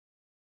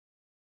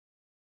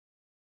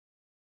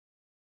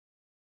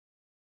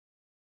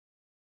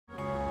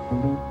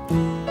Hello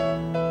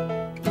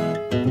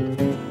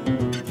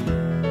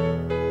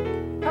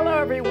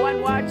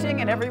everyone watching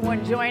and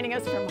everyone joining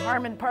us from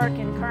Harmon Park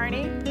in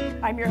Kearney.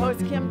 I'm your host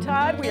Kim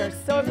Todd. We are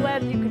so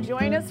glad you could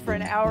join us for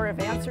an hour of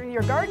answering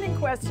your gardening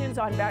questions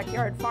on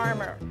Backyard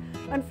Farmer.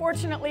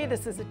 Unfortunately,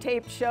 this is a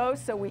taped show,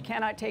 so we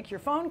cannot take your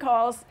phone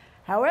calls.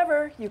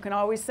 However, you can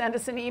always send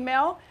us an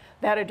email.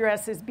 That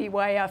address is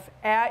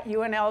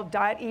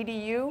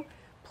byf@unl.edu.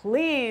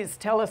 Please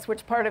tell us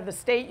which part of the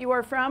state you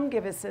are from.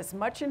 Give us as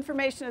much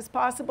information as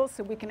possible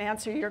so we can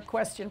answer your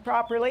question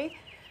properly.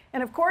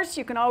 And of course,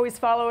 you can always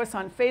follow us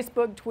on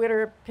Facebook,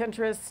 Twitter,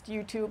 Pinterest,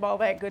 YouTube, all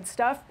that good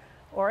stuff,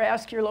 or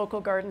ask your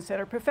local garden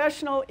center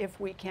professional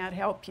if we can't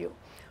help you.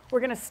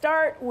 We're going to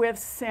start with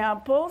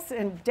samples,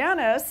 and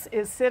Dennis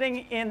is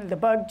sitting in the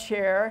bug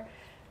chair.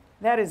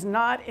 That is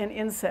not an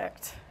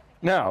insect.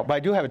 No, but I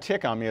do have a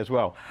tick on me as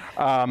well.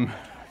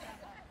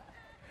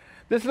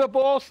 This is a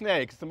bull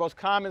snake. It's the most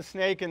common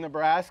snake in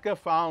Nebraska,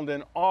 found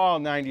in all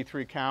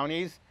 93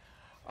 counties.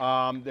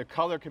 The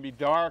color can be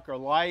dark or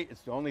light.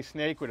 It's the only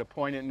snake with a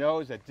pointed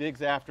nose that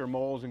digs after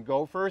moles and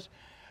gophers.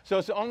 So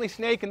it's the only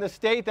snake in the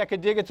state that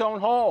can dig its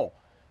own hole.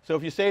 So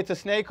if you say it's a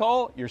snake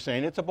hole, you're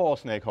saying it's a bull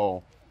snake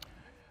hole.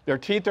 Their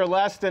teeth are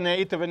less than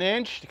 1/8 of an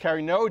inch. They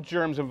carry no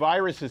germs and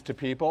viruses to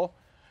people,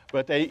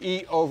 but they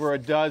eat over a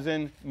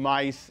dozen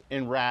mice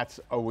and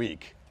rats a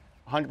week.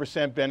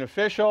 100%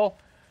 beneficial,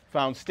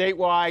 found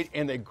statewide,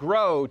 and they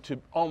grow to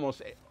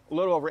almost a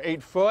little over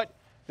 8 foot.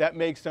 That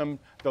makes them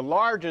the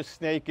largest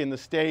snake in the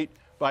state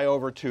by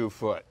over 2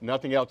 foot.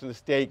 Nothing else in the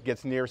state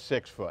gets near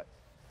 6 foot.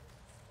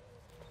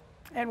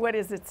 And what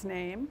is its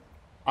name?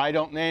 I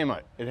don't name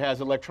it. It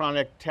has an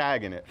electronic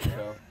tag in it.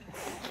 So.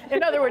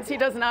 In other words, he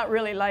does not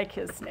really like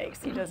his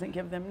snakes. He doesn't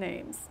give them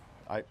names.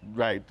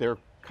 Right, they're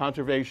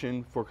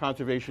conservation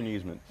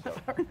easements. So.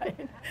 All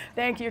right.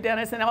 Thank you,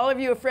 Dennis. And all of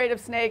you afraid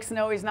of snakes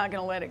know he's not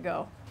going to let it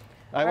go.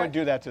 I wouldn't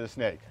do that to the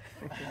snake.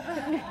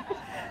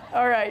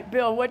 All right,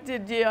 Bill, what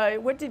did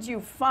you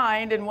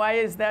find, and why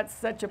is that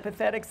such a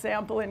pathetic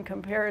sample in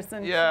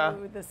comparison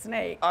to the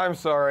snake? I'm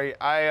sorry.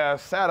 I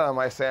sat on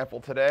my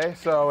sample today,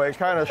 so it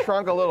kind of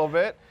shrunk a little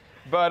bit.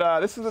 But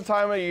this is the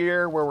time of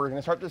year where we're going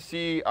to start to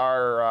see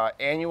our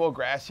annual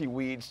grassy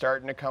weeds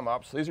starting to come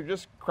up. So these are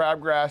just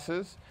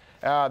crabgrasses.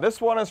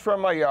 This one is from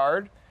my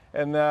yard,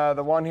 and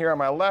the one here on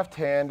my left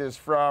hand is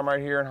from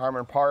right here in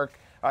Harmon Park,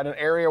 in an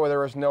area where there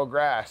was no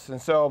grass. And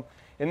so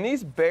in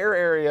these bare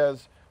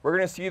areas, we're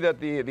going to see that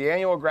the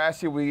annual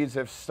grassy weeds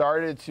have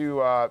started to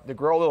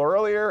grow a little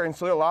earlier and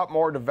so a lot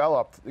more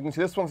developed. You can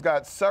see this one's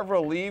got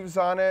several leaves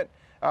on it,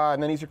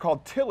 and then these are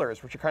called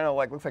tillers, which are kind of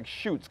like, looks like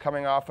shoots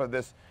coming off of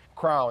this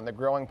crown, the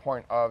growing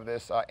point of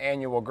this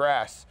annual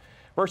grass.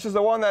 Versus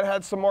the one that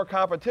had some more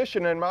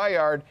competition in my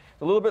yard,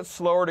 a little bit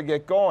slower to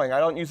get going. I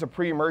don't use a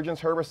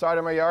pre-emergence herbicide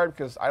in my yard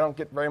because I don't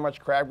get very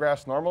much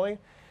crabgrass normally.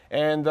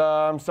 And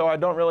so I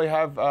don't really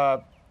have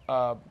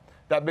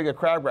that big of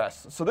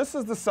crabgrass. So this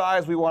is the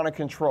size we want to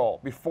control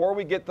before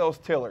we get those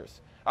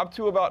tillers, up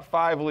to about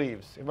 5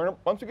 leaves.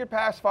 Once we get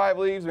past 5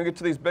 leaves and we get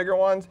to these bigger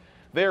ones,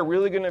 they're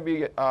really going to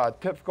be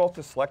difficult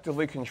to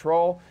selectively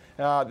control.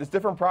 There's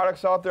different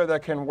products out there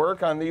that can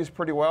work on these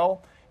pretty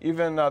well.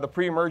 Even the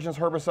pre-emergence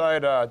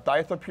herbicide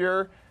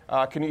Dithapure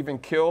can even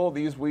kill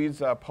these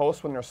weeds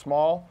post when they're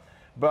small.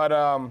 But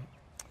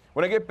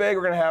when they get big,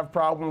 we're going to have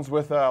problems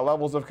with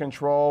levels of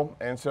control.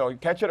 And so you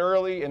catch it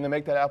early and then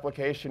make that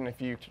application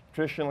if you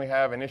traditionally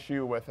have an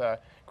issue with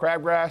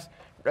crabgrass.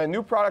 A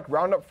new product,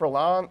 Roundup for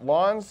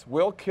Lawns,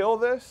 will kill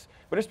this.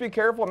 But just be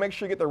careful and make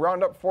sure you get the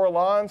Roundup for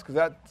Lawns because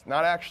that's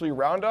not actually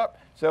Roundup.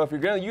 So if you're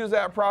going to use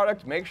that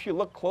product, make sure you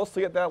look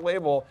closely at that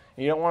label.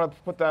 And you don't want to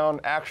put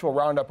down actual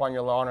Roundup on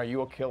your lawn or you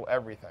will kill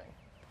everything.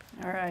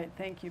 All right,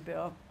 thank you,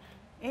 Bill.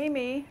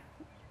 Amy,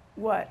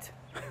 what?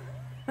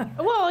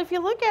 Well, if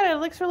you look at it, it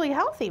looks really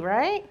healthy,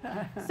 right?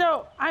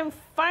 So I'm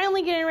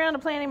finally getting around to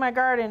planting my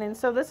garden, and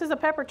so this is a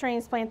pepper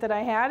transplant that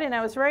I had, and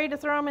I was ready to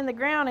throw them in the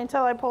ground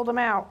until I pulled them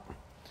out.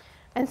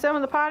 And some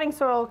of the potting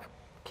soil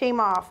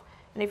came off.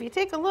 And if you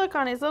take a look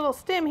on his little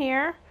stem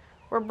here,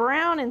 we're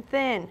brown and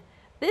thin.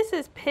 This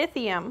is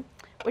Pythium,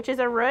 which is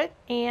a root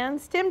and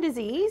stem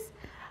disease,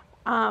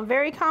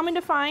 very common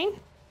to find.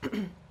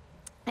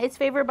 It's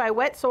favored by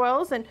wet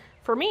soils, and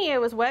for me, it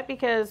was wet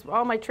because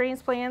all my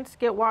transplants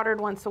get watered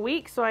once a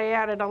week, so I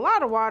added a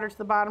lot of water to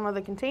the bottom of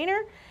the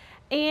container,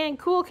 and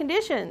cool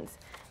conditions.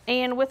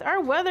 And with our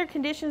weather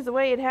conditions the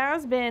way it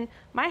has been,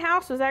 my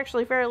house was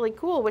actually fairly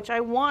cool, which I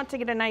want to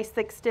get a nice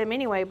thick stem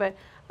anyway, but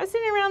I was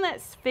sitting around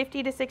that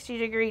 50 to 60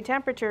 degree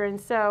temperature,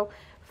 and so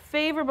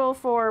favorable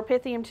for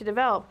Pythium to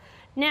develop.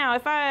 Now,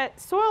 if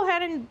soil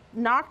hadn't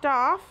knocked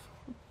off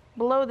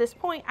below this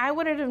point, I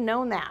wouldn't have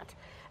known that.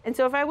 And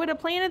so if I would have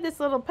planted this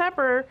little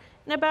pepper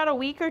in about a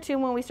week or two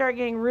when we start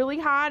getting really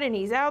hot and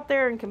he's out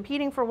there and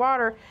competing for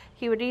water,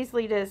 he would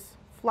easily just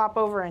flop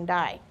over and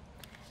die.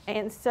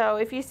 And so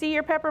if you see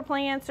your pepper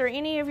plants or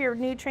any of your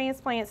new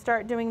transplants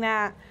start doing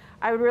that,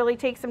 I would really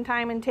take some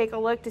time and take a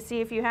look to see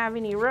if you have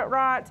any root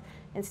rot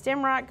and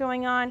stem rot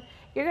going on.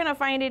 You're going to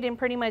find it in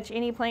pretty much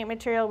any plant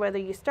material, whether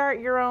you start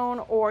your own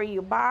or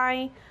you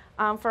buy.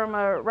 from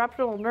a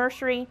reputable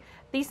nursery.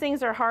 These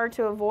things are hard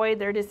to avoid.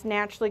 They're just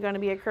naturally going to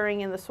be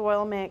occurring in the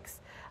soil mix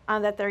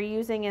that they're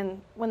using,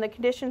 and when the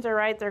conditions are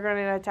right, they're going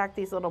to attack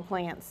these little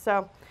plants.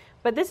 So,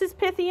 but this is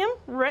Pythium,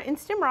 and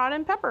Stimrod,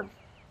 and pepper.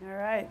 All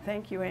right,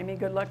 thank you, Amy.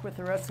 Good luck with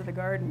the rest of the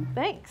garden.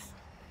 Thanks.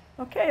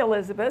 Okay,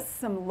 Elizabeth,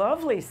 some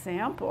lovely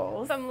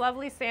samples. Some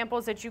lovely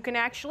samples that you can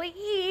actually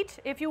eat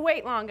if you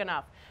wait long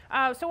enough.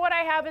 So what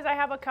I have is I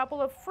have a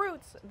couple of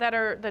fruits that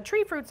are the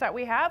tree fruits that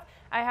we have.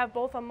 I have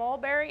both a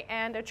mulberry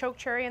and a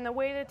chokecherry, and the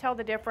way to tell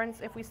the difference,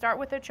 if we start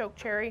with the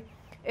chokecherry,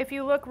 if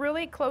you look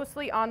really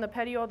closely on the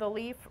petiole of the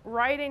leaf,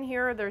 right in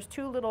here, there's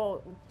two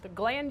little, the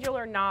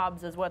glandular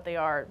knobs is what they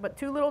are, but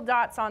two little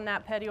dots on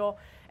that petiole.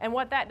 And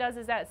what that does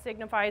is that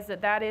signifies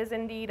that that is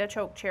indeed a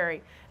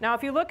chokecherry. Now,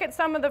 if you look at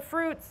some of the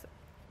fruits,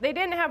 they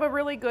didn't have a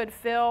really good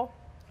fill.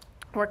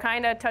 We're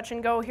kind of touch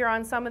and go here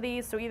on some of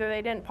these, so either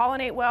they didn't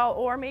pollinate well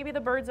or maybe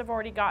the birds have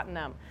already gotten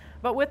them.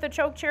 But with the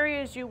chokecherry,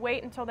 as you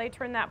wait until they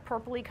turn that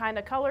purpley kind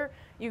of color,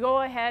 you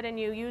go ahead and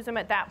you use them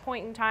at that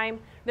point in time.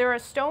 They're a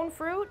stone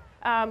fruit,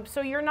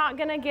 so you're not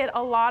going to get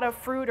a lot of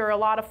fruit or a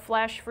lot of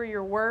flesh for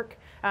your work,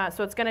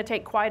 so it's going to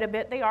take quite a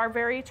bit. They are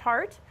very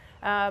tart.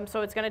 So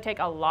it's going to take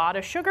a lot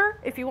of sugar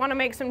if you want to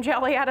make some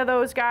jelly out of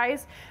those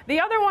guys. The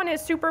other one is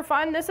super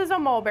fun. This is a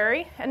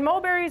mulberry, and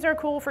mulberries are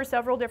cool for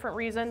several different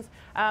reasons.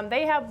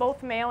 They have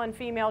both male and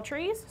female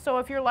trees, so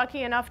if you're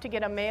lucky enough to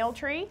get a male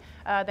tree,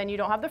 then you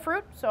don't have the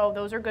fruit, so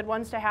those are good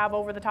ones to have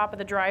over the top of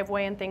the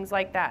driveway and things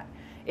like that.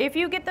 If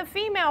you get the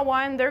female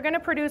one, they're going to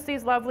produce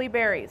these lovely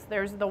berries.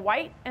 There's the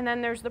white and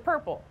then there's the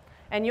purple.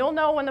 And you'll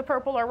know when the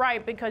purple are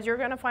ripe because you're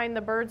going to find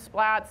the bird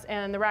splats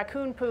and the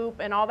raccoon poop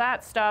and all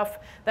that stuff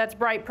that's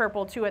bright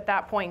purple too at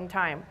that point in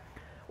time.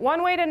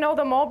 One way to know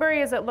the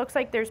mulberry is it looks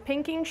like there's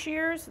pinking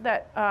shears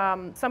that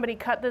somebody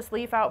cut this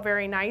leaf out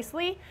very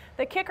nicely.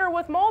 The kicker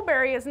with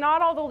mulberry is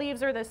not all the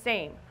leaves are the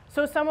same.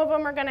 So some of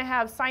them are going to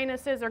have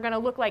sinuses, they're going to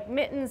look like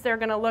mittens, they're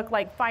going to look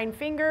like fine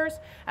fingers.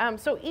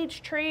 So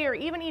each tree or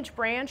even each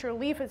branch or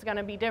leaf is going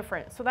to be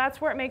different. So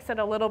that's where it makes it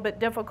a little bit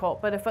difficult.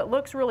 But if it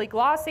looks really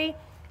glossy,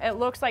 it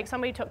looks like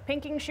somebody took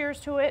pinking shears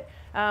to it,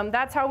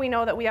 that's how we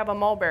know that we have a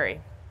mulberry.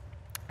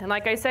 And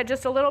like I said,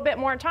 just a little bit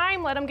more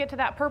time, let them get to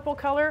that purple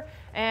color,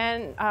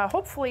 and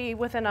hopefully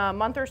within a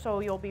month or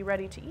so, you'll be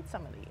ready to eat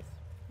some of these.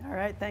 All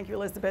right, thank you,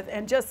 Elizabeth.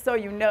 And just so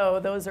you know,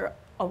 those are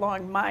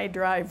along my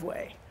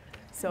driveway.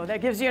 So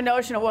that gives you a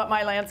notion of what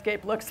my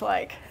landscape looks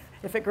like.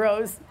 If it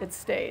grows, it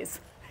stays.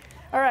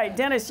 All right,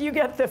 Dennis, you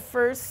get the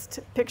first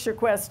picture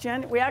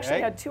question. We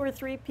actually had 2 or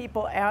 3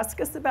 people ask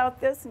us about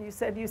this, and you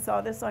said you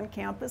saw this on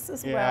campus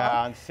as well.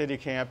 Yeah, on city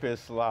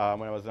campus when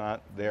I was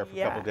not there for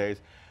a couple of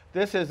days.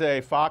 This is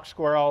a fox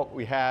squirrel.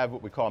 We have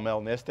what we call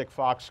melanistic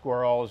fox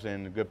squirrels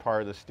in a good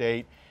part of the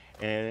state,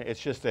 and it's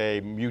just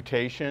a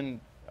mutation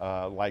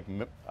like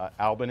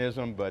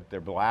albinism, but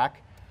they're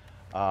black.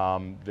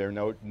 They're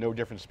no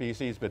different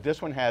species, but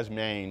this one has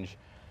mange.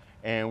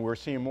 And we're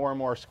seeing more and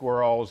more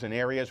squirrels in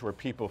areas where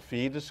people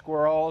feed the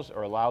squirrels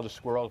or allow the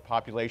squirrel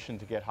population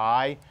to get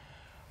high.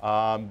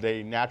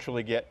 They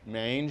naturally get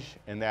mange,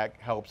 and that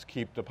helps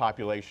keep the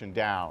population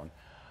down.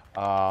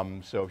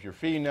 So if you're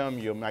feeding them,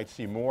 you might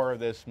see more of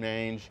this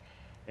mange.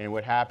 And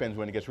what happens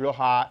when it gets real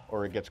hot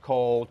or it gets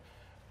cold,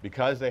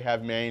 because they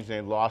have mange and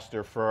they've lost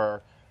their fur,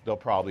 they'll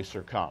probably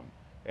succumb.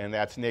 And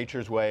that's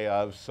nature's way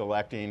of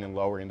selecting and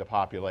lowering the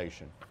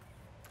population.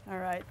 All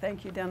right,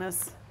 thank you,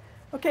 Dennis.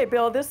 Okay,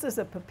 Bill, this is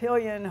a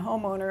Papillion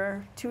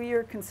homeowner,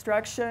 2-year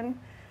construction,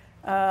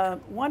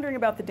 wondering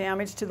about the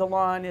damage to the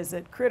lawn. Is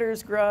it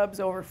critters,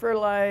 grubs,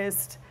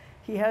 over-fertilized?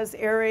 He has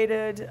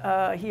aerated,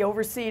 he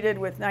overseeded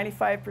with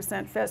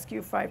 95%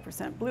 fescue,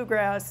 5%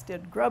 bluegrass,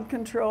 did grub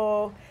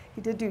control.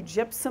 He did do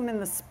gypsum in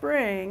the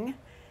spring.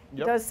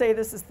 He does say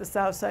this is the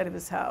south side of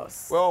his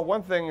house. Well,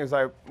 one thing is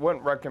I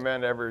wouldn't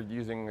recommend ever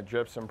using a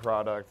gypsum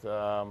product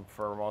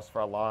for most of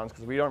our lawns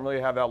because we don't really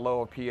have that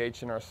low of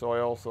pH in our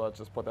soil, so let's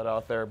just put that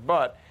out there.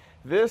 But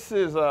this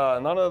is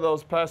none of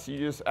those pests you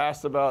just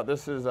asked about.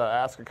 This is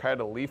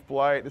Ascochyta leaf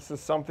blight. This is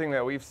something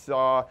that we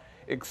saw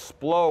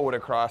explode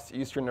across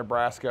eastern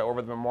Nebraska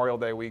over the Memorial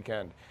Day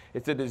weekend.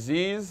 It's a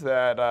disease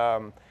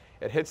that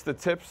it hits the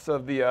tips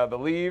of the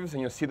leaves,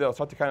 and you'll see they'll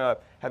start to kind of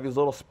have these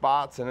little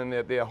spots, and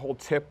then the whole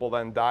tip will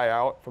then die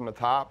out from the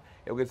top.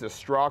 It gets a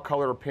straw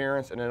color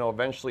appearance, and then it'll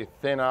eventually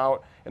thin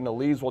out, and the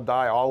leaves will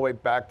die all the way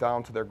back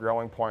down to their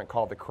growing point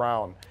called the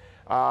crown.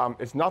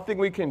 It's nothing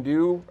we can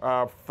do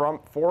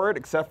for it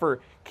except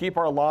for keep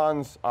our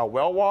lawns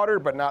well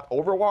watered but not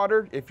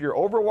overwatered. If you're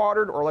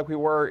overwatered, or like we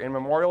were in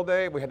Memorial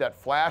Day, we had that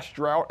flash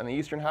drought in the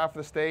eastern half of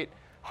the state,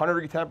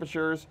 100-degree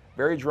temperatures,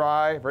 very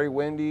dry, very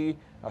windy,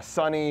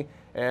 sunny,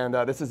 and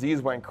this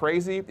disease went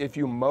crazy. If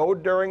you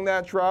mowed during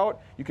that drought,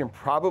 you can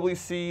probably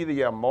see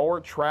the mower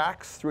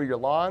tracks through your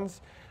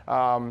lawns.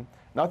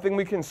 Nothing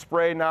we can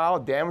spray now.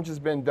 Damage has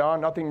been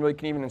done. Nothing really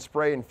can even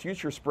spray in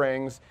future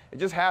springs. It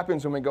just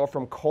happens when we go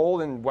from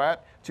cold and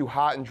wet to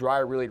hot and dry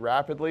really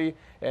rapidly.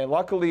 And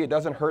luckily, it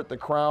doesn't hurt the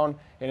crown.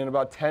 And in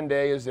about 10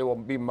 days, it will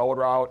be mowed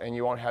out, and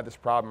you won't have this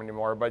problem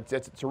anymore. But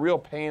it's a real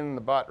pain in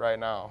the butt right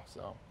now.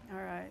 So. All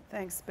right.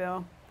 Thanks,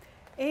 Bill.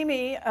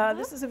 Amy,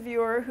 this is a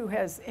viewer who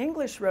has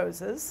English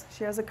roses.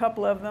 She has a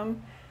couple of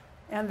them,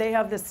 and they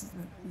have this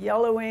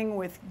yellowing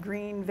with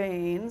green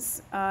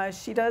veins.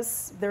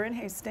 They're in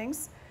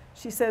Hastings.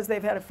 She says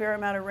they've had a fair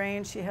amount of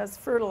rain. She has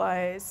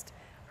fertilized.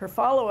 Her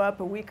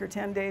follow-up a week or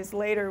 10 days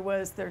later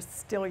was they're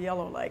still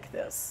yellow like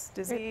this.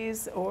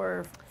 Disease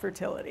or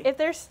fertility? If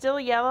they're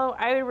still yellow,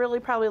 I would really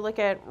probably look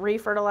at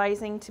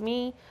refertilizing. To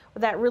me,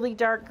 with that really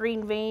dark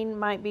green vein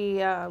might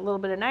be a little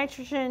bit of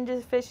nitrogen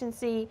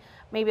deficiency,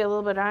 maybe a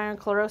little bit of iron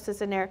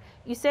chlorosis in there.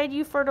 You said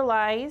you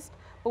fertilized,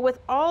 but with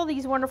all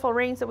these wonderful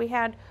rains that we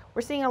had,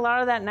 we're seeing a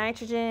lot of that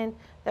nitrogen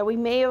that we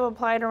may have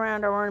applied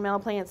around our ornamental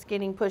plants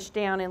getting pushed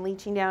down and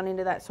leaching down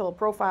into that soil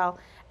profile,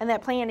 and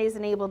that plant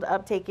isn't able to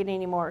uptake it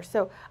anymore.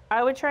 So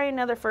I would try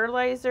another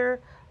fertilizer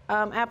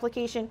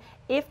application.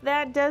 If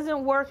that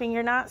doesn't work and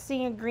you're not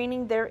seeing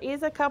greening, there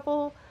is a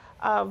couple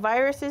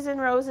viruses in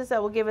roses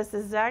that will give us the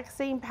exact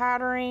same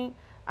pattern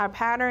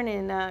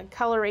and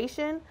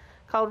coloration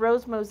called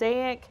rose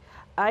mosaic.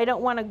 I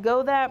don't want to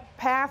go that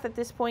path at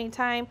this point in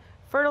time.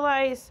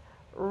 Fertilize,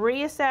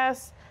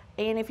 reassess,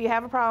 and if you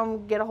have a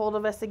problem, get a hold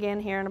of us again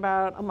here in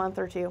about a month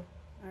or two.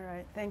 All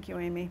right, thank you,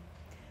 Amy.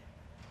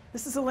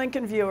 This is a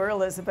Lincoln viewer,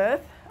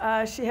 Elizabeth.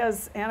 She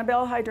has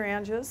Annabelle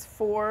hydrangeas,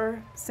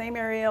 4, same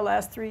area,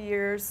 last 3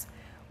 years.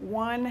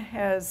 One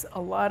has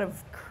a lot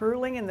of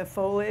curling in the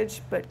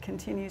foliage, but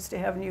continues to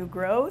have new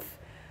growth.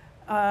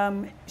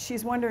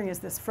 She's wondering, is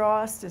this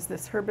frost, is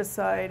this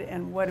herbicide,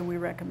 and what do we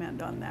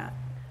recommend on that?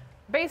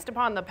 Based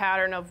upon the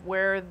pattern of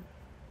where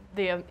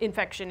the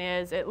infection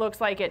is, it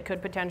looks like it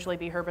could potentially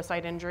be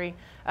herbicide injury,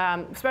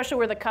 especially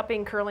where the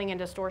cupping, curling, and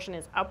distortion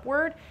is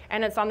upward,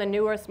 and it's on the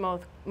newest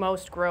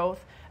most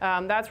growth.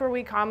 That's where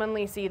we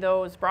commonly see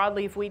those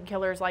broadleaf weed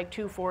killers like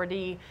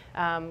 2,4-D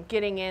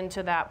getting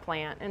into that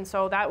plant. And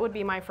so that would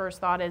be my first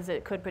thought, is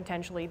it could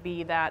potentially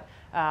be that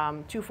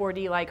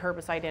 2,4-D like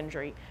herbicide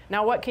injury.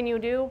 Now, what can you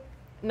do?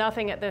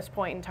 Nothing at this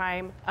point in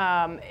time.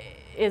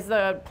 Is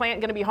the plant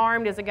going to be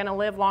harmed? Is it going to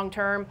live long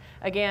term?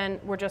 Again,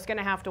 we're just going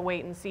to have to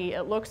wait and see.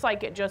 It looks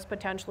like it just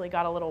potentially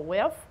got a little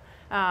whiff.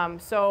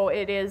 So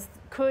it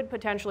could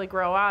potentially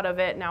grow out of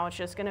it. Now it's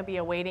just going to be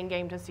a waiting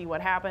game to see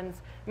what happens.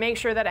 Make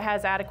sure that it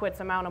has adequate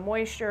amount of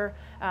moisture.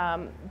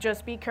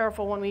 Just be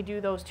careful when we do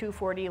those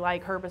 2,4-D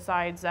like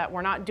herbicides that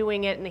we're not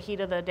doing it in the heat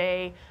of the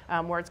day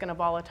where it's going to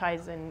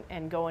volatilize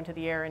and go into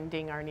the air and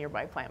ding our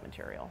nearby plant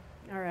material.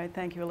 All right,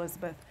 thank you,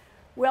 Elizabeth.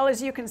 Well,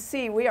 as you can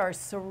see, we are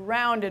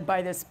surrounded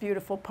by this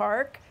beautiful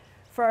park.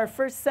 For our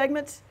first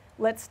segment,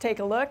 let's take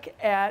a look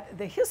at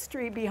the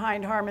history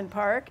behind Harmon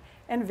Park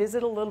and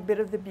visit a little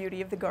bit of the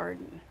beauty of the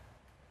garden.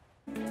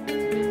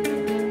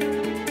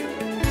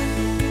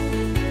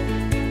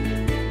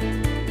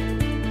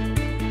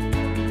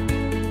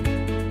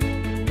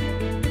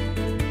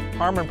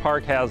 Harmon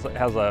Park has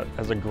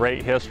a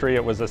great history.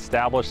 It was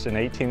established in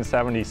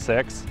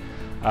 1876.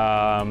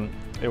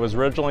 It was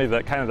originally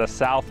kind of the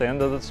south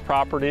end of this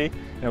property,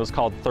 and it was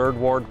called Third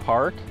Ward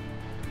Park.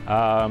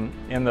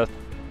 In the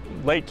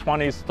late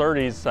 20s,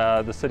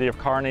 30s, the city of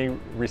Kearney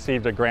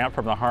received a grant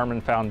from the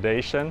Harmon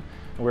Foundation.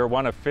 We were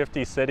one of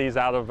 50 cities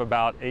out of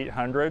about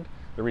 800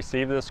 that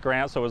received this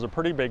grant, so it was a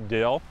pretty big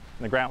deal.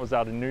 And the grant was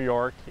out in New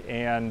York,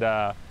 and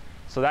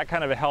so that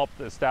kind of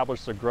helped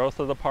establish the growth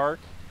of the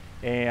park.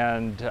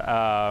 And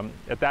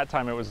at that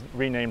time, it was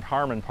renamed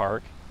Harmon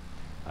Park.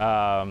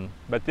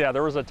 But yeah,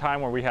 there was a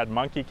time where we had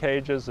monkey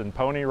cages and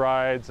pony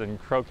rides and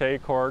croquet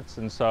courts,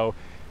 and so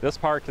this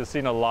park has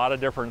seen a lot of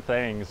different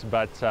things.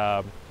 But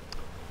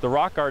the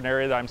rock garden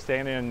area that I'm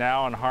standing in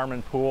now in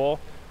Harmon Pool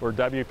were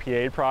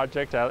WPA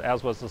project,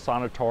 as was the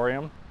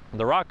sanatorium.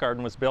 The rock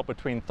garden was built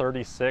between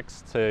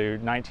 36 to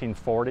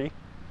 1940,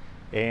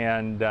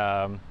 and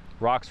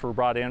rocks were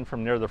brought in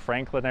from near the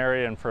Franklin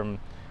area and from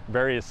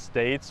various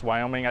states.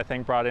 Wyoming, I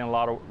think, brought in a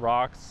lot of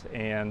rocks,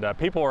 and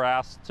people were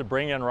asked to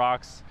bring in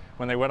rocks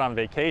when they went on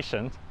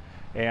vacation,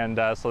 and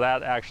so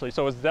it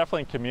was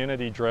definitely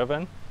community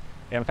driven.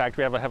 In fact,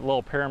 we have a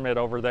little pyramid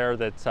over there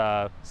that's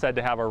said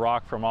to have a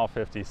rock from all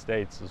 50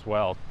 states as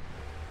well.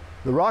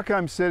 The rock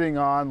I'm sitting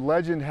on,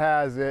 legend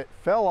has it,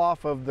 fell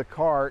off of the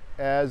cart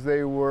as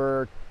they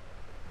were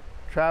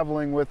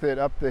traveling with it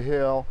up the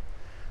hill.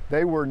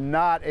 They were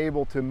not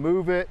able to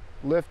move it,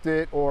 lift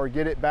it, or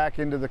get it back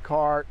into the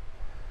cart.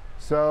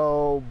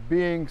 So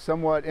being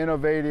somewhat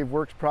innovative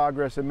Works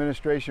Progress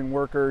Administration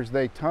workers,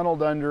 they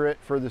tunneled under it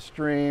for the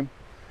stream,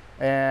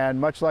 and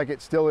much like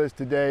it still is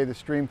today, the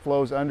stream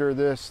flows under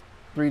this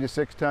 3 to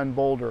 6 ton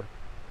boulder.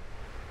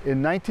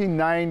 In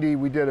 1990,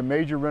 we did a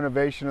major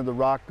renovation of the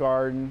rock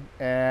garden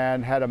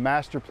and had a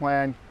master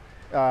plan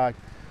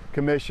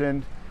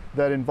commissioned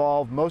that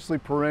involved mostly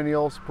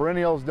perennials.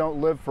 Perennials don't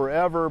live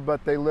forever,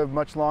 but they live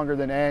much longer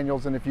than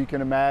annuals, and if you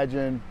can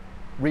imagine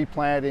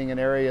replanting an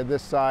area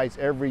this size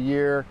every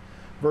year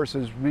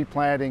versus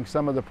replanting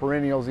some of the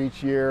perennials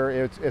each year,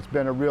 it's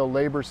been a real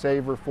labor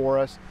saver for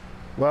us.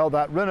 Well,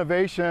 that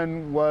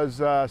renovation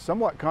was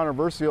somewhat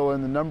controversial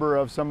in the number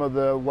of some of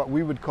the what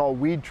we would call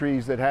weed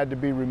trees that had to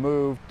be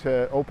removed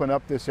to open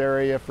up this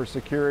area for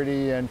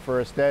security and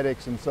for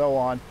aesthetics and so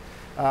on.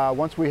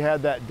 Once we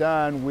had that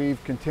done,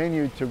 we've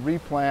continued to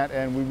replant,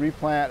 and we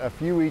replant a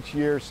few each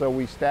year, so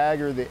we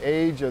stagger the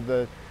age of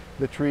the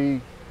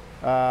tree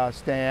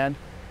stand.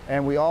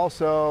 And we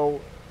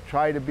also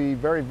try to be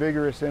very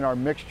vigorous in our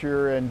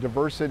mixture and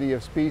diversity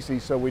of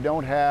species, so we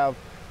don't have,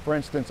 for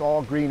instance,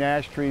 all green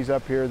ash trees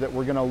up here that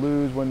we're going to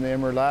lose when the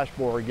emerald ash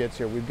borer gets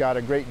here. We've got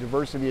a great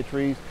diversity of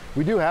trees.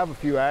 We do have a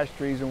few ash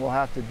trees, and we'll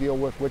have to deal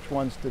with which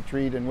ones to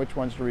treat and which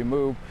ones to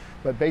remove.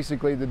 But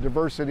basically the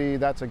diversity,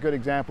 that's a good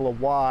example of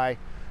why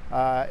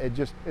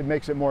it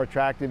makes it more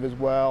attractive as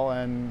well.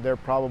 And there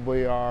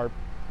probably are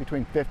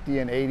between 50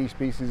 and 80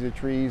 species of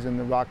trees in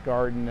the rock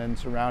garden and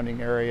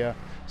surrounding area.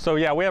 So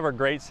yeah, we have a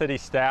great city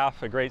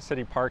staff, a great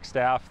city park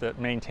staff that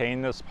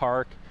maintain this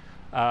park.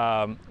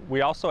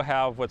 We also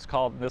have what's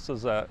called, this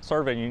is a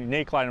sort of a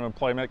unique line of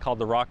employment called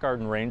the Rock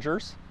Garden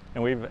Rangers.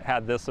 And we've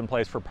had this in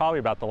place for probably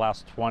about the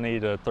last 20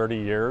 to 30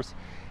 years.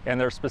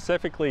 And they're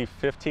specifically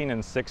 15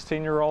 and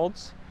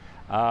 16-year-olds.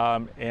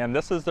 And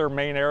this is their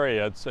main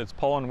area. It's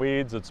pulling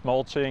weeds, it's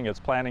mulching, it's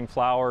planting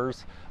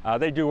flowers.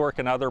 They do work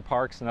in other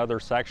parks and other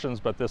sections,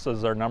 but this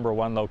is their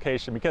 #1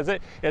 location because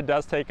it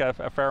does take a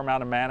fair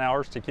amount of man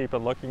hours to keep it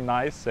looking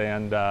nice.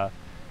 And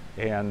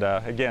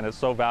again, it's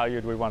so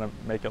valued, we want to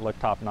make it look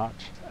top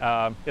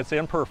notch. Its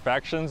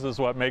imperfections is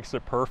what makes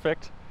it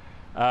perfect.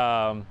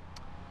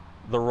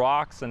 The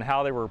rocks and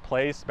how they were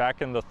placed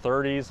back in the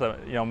 30s,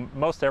 you know,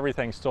 most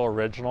everything's still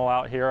original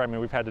out here. I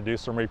mean, we've had to do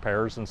some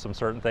repairs and some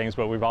certain things,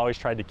 but we've always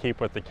tried to keep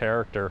with the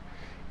character.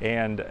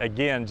 And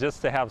again,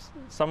 just to have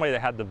somebody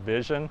that had the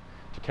vision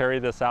to carry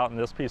this out in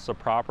this piece of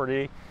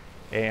property.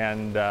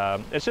 And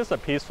it's just a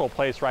peaceful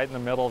place right in the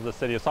middle of the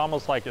city. It's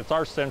almost like it's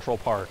our central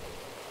park.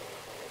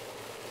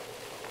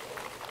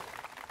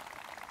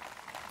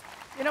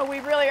 You know, we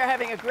really are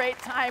having a great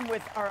time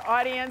with our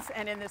audience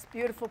and in this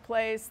beautiful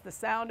place, the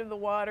sound of the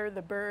water,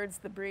 the birds,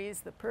 the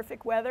breeze, the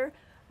perfect weather.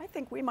 I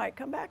think we might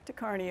come back to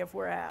Kearney if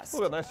we're asked. A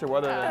little bit nicer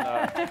weather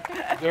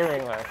than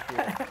during last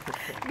year.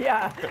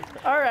 Yeah.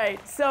 All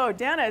right. So,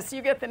 Dennis,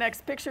 you get the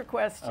next picture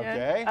question.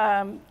 Okay.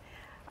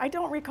 I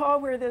don't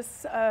recall where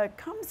this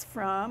comes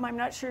from. I'm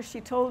not sure she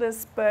told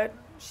us, but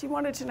she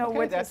wanted to know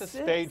what this is. That's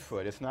a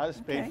spadefoot. It's not a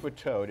spadefoot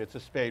toad. It's a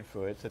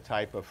spadefoot. It's a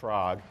type of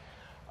frog.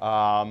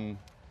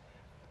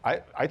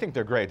 I think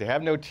they're great. They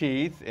have no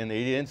teeth and they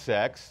eat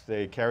insects.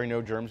 They carry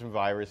no germs and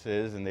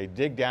viruses, and they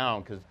dig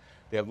down because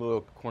they have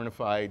little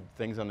cornified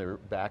things on their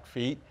back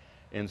feet,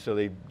 and so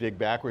they dig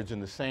backwards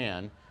in the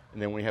sand,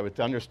 and then when you have a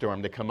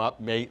thunderstorm, they come up,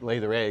 mate, lay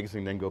their eggs,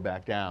 and then go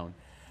back down.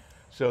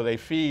 So they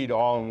feed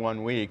all in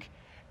 1 week,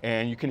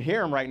 and you can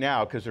hear them right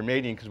now because they're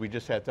mating because we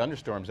just had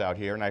thunderstorms out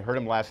here, and I heard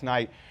them last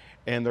night,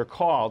 and their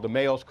call, the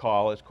male's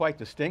call, is quite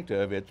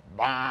distinctive. It's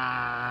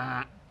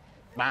bah,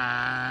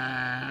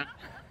 bah.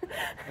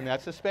 And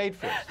that's a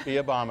spadefoot,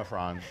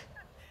 Spiabomifrons.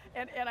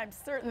 And I'm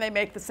certain they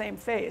make the same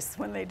face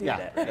when they do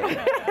that.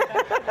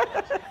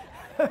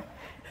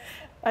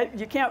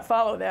 You can't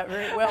follow that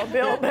very well,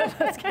 Bill, but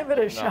let's give it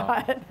a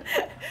shot.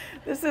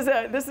 This is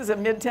a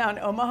Midtown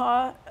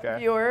Omaha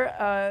viewer.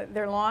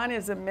 Their lawn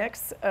is a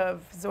mix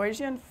of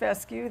zoysia and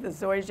fescue. The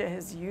zoysia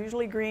has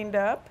usually greened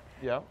up.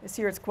 Yep. This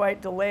year it's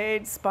quite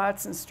delayed,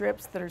 spots and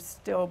strips that are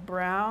still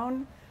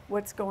brown.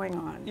 What's going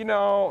on? You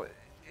know,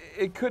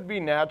 it could be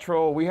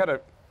natural. We had a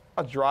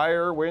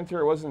drier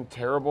winter. It wasn't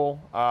terrible.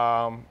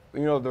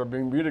 You know, the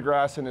Bermuda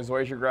grass and the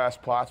zoysia grass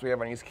plots we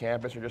have on East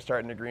Campus are just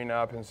starting to green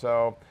up, and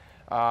so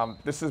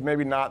this is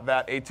maybe not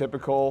that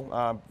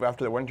atypical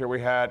after the winter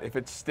we had. If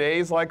it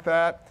stays like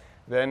that,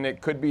 then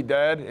it could be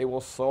dead. It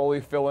will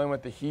slowly fill in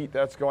with the heat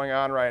that's going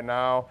on right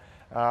now.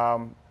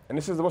 And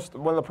this is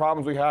one of the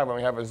problems we have when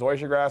we have a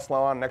zoysia grass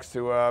lawn next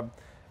to a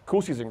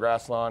cool season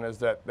grass lawn, is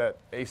that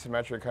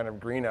asymmetric kind of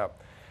green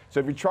up. So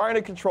if you're trying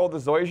to control the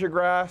zoysia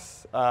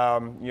grass, you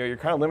know, you're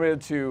kind of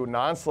limited to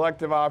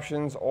non-selective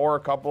options or a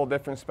couple of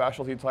different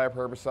specialty type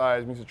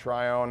herbicides,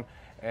 mesotrione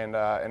and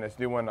this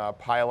new one,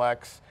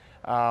 Pilex,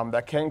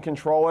 that can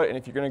control it. And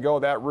if you're going to go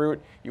that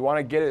route, you want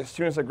to get it as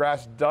soon as the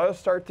grass does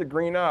start to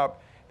green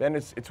up. Then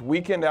it's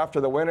weakened after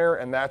the winter,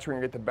 and that's when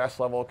you get the best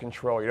level of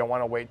control. You don't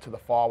want to wait to the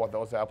fall with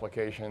those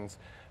applications.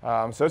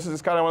 So this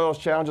is kind of one of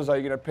those challenges. Are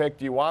you going to pick,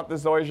 do you want the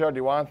zoysia, do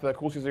you want the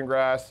cool season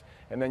grass?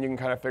 And then you can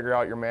kind of figure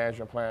out your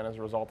management plan as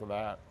a result of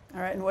that. All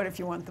right, and what if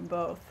you want them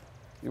both?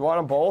 You want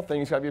them both, then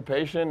you just got to be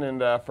patient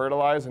and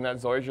fertilize, and that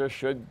zoysia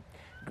should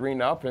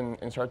green up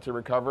and start to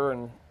recover,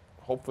 and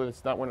hopefully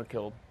it's not winter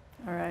killed.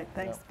 All right,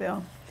 thanks,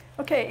 Bill.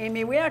 Okay,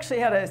 Amy, we actually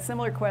had a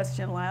similar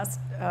question last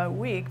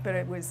week, but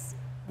it was,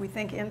 we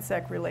think,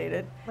 insect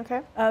related.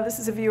 Okay. This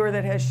is a viewer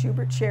that has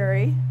Schubert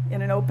cherry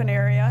in an open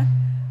area.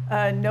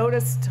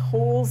 Noticed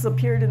holes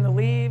appeared in the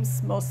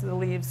leaves, most of the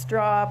leaves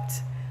dropped.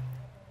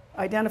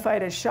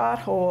 Identified as shot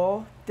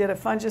hole, did a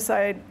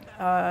fungicide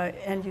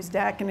and used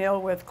Daconil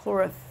with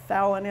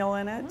chlorothalonil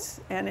in it,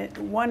 and it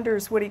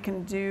wonders what he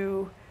can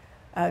do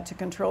to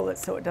control it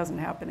so it doesn't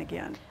happen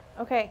again.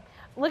 Okay,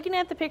 looking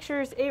at the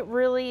pictures, it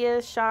really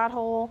is shot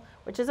hole,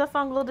 which is a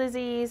fungal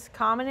disease,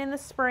 common in the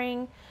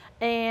spring,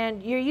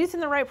 and you're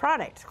using the right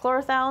product.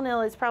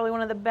 Chlorothalonil is probably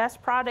one of the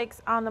best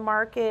products on the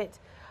market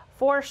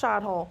for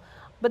shot hole.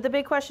 But the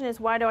big question is,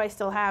 why do I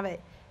still have it?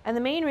 And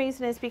the main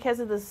reason is because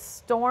of the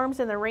storms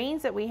and the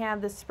rains that we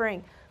had this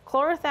spring.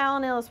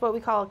 Chlorothalonil is what we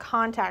call a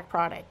contact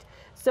product.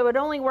 So it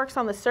only works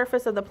on the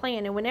surface of the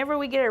plant, and whenever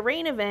we get a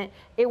rain event,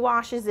 it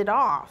washes it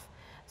off.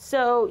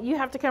 So you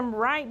have to come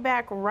right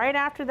back right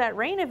after that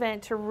rain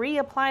event to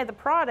reapply the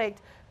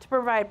product to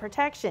provide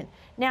protection.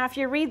 Now, if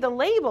you read the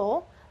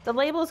label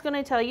is going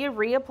to tell you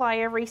reapply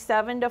every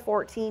 7 to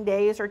 14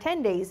 days or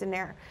 10 days in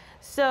there.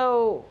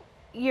 So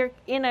you're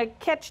in a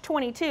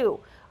catch-22.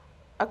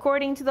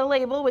 According to the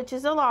label, which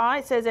is a law,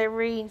 it says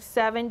every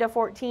 7 to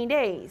 14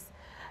 days.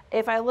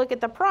 If I look at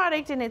the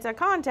product and it's a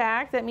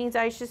contact, that means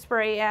I should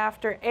spray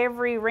after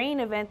every rain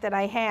event that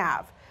I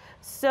have.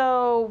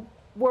 So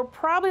we're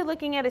probably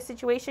looking at a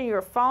situation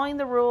you're following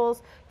the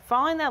rules,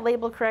 following that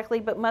label correctly,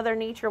 but Mother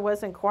Nature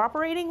wasn't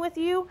cooperating with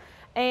you.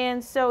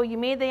 And so you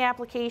made the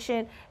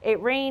application, it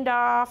rained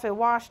off, it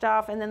washed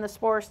off, and then the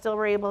spores still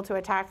were able to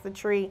attack the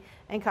tree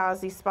and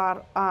cause these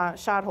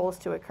shot holes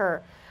to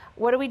occur.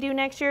 What do we do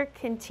next year?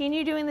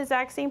 Continue doing the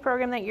exact same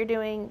program that you're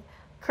doing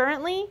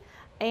currently,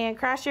 and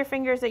cross your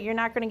fingers that you're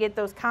not going to get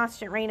those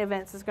constant rain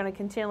events that's going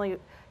to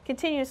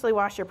continuously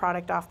wash your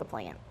product off the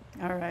plant.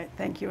 All right,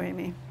 thank you,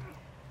 Amy.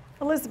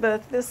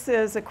 Elizabeth, this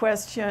is a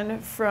question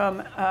from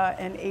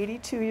an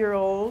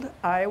 82-year-old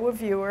Iowa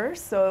viewer,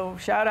 so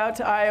shout out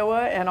to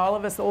Iowa and all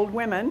of us old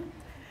women.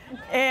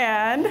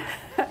 And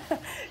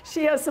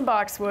she has some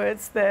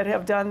boxwoods that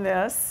have done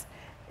this.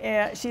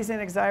 And she's in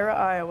Exira,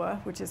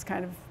 Iowa, which is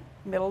kind of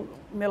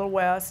middle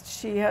west.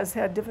 She has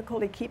had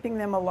difficulty keeping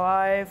them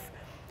alive.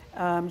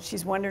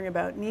 She's wondering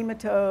about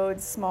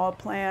nematodes, small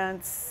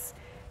plants,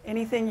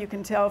 anything you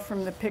can tell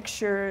from the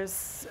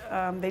pictures.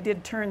 They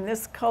did turn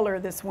this color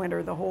this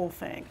winter, the whole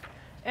thing.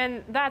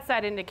 And that's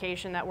that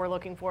indication that we're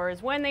looking for,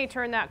 is when they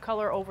turn that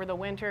color over the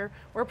winter,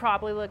 we're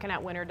probably looking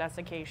at winter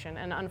desiccation.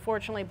 And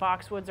unfortunately,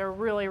 boxwoods are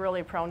really,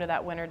 really prone to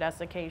that winter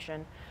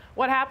desiccation.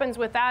 What happens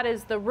with that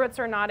is the roots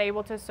are not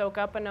able to soak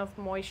up enough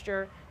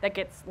moisture that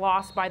gets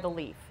lost by the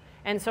leaf.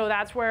 And so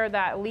that's where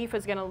that leaf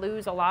is going to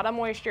lose a lot of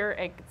moisture.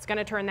 It's going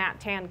to turn that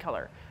tan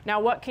color. Now,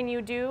 what can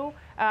you do?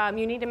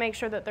 You need to make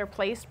sure that they're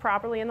placed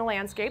properly in the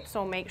landscape.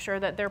 So make sure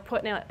that they're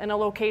put in a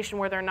location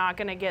where they're not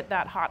going to get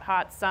that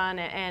hot sun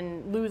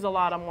and lose a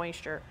lot of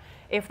moisture.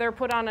 If they're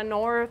put on a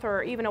north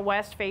or even a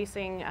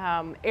west-facing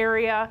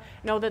area,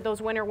 know that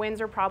those winter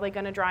winds are probably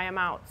going to dry them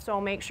out.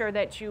 So make sure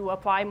that you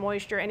apply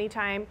moisture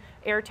anytime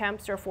air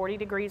temps are 40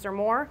 degrees or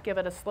more. Give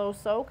it a slow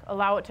soak.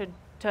 Allow it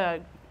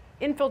to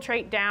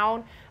infiltrate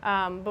down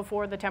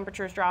before the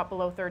temperatures drop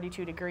below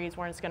 32 degrees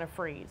where it's going to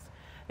freeze.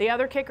 The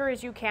other kicker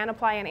is you can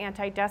apply an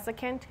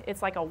anti-desiccant.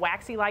 It's like a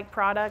waxy-like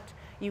product.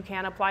 You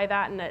can apply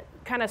that, and it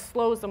kind of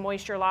slows the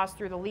moisture loss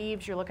through the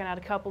leaves. You're looking at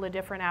a couple of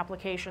different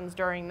applications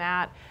during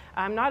that.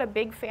 I'm not a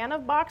big fan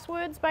of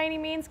boxwoods by any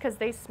means because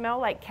they smell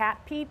like cat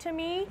pee to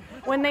me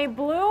when they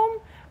bloom.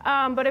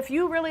 But if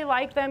you really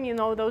like them, you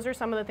know, those are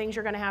some of the things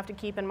you're going to have to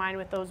keep in mind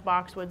with those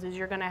boxwoods, is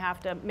you're going to have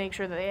to make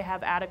sure that they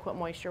have adequate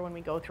moisture when we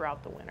go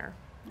throughout the winter.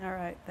 All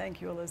right, thank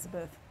you,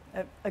 Elizabeth.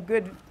 A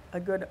good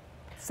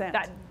scent.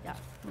 Yeah.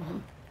 Mm-hmm.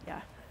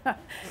 Yeah.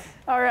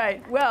 All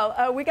right,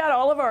 well, we got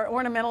all of our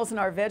ornamentals and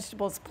our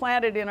vegetables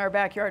planted in our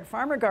backyard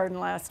farmer garden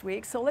last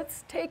week, so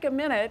let's take a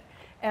minute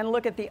and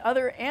look at the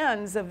other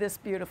ends of this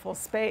beautiful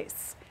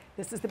space.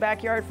 This is the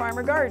backyard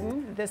farmer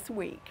garden this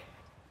week.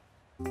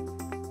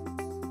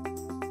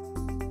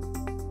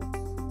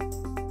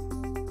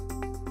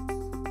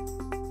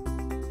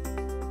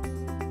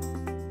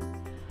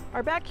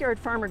 Our backyard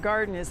farmer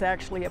garden is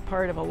actually a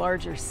part of a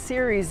larger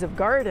series of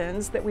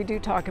gardens that we do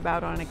talk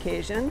about on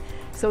occasion.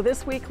 So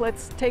this week,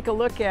 let's take a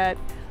look at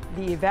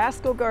the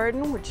Vasco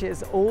garden, which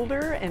is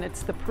older, and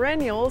it's the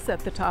perennials at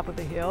the top of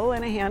the hill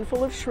and a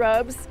handful of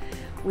shrubs.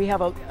 We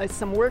have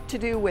some work to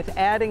do with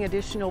adding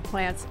additional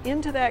plants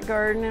into that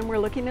garden, and we're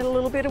looking at a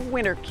little bit of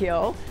winter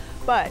kill,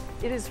 but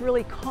it is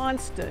really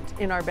constant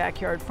in our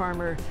backyard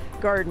farmer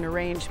garden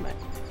arrangement.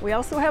 We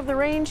also have the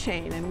rain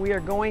chain, and we are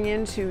going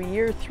into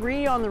year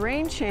 3 on the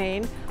rain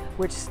chain,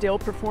 which still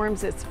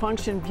performs its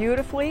function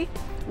beautifully.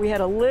 We had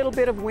a little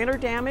bit of winter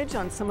damage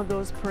on some of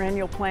those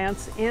perennial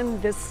plants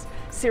in this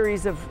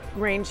series of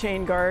rain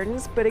chain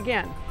gardens, but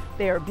again,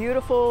 they are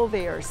beautiful,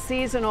 they are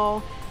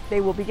seasonal,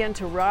 they will begin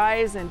to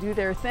rise and do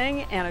their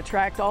thing and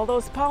attract all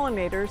those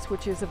pollinators,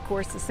 which is of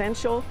course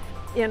essential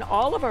in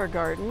all of our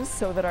gardens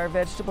so that our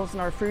vegetables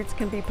and our fruits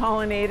can be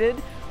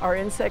pollinated. Our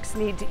insects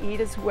need to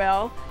eat as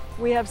well.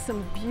 We have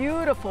some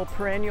beautiful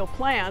perennial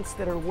plants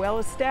that are well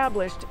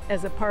established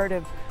as a part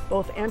of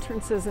both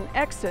entrances and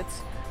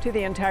exits to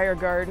the entire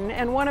garden,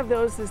 and one of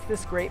those is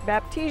this great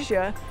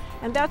Baptisia,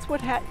 and that's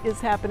what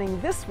is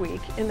happening this week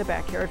in the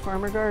backyard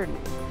farmer garden.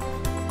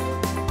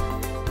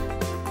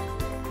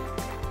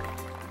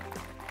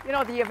 You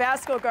know, the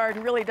Vasco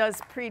garden really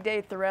does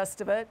predate the rest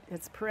of it.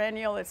 It's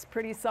perennial, it's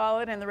pretty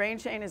solid, and the rain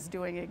chain is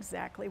doing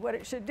exactly what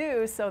it should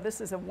do, so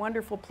this is a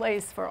wonderful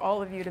place for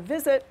all of you to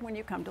visit when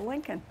you come to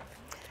Lincoln.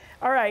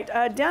 All right,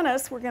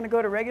 Dennis, we're going to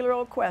go to regular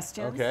old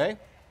questions. Okay.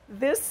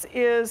 This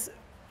is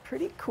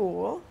pretty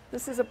cool.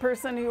 This is a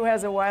person who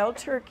has a wild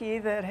turkey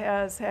that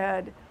has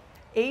had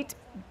 8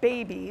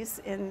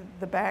 babies in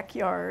the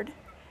backyard.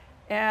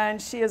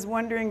 And she is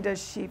wondering,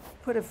 does she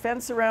put a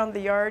fence around the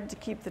yard to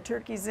keep the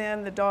turkeys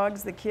in, the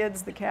dogs, the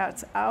kids, the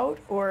cats out?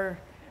 Or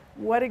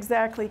what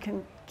exactly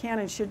can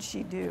and should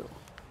she do?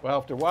 Well,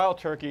 if they're wild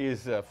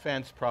turkeys, a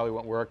fence probably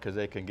won't work because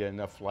they can get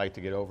enough light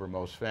to get over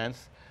most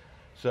fence.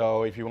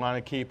 So if you want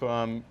to keep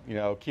them,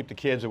 keep the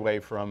kids away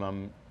from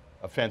them,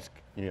 a fence,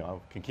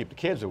 can keep the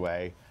kids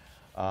away,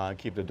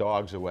 keep the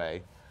dogs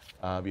away.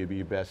 Would be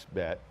your best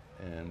bet.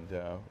 And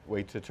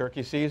wait till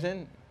turkey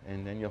season,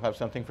 and then you'll have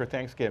something for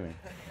Thanksgiving.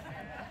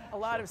 A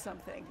lot of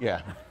something.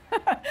 Yeah.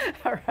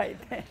 All right,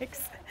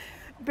 thanks.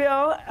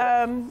 Bill,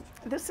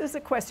 this is a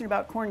question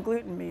about corn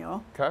gluten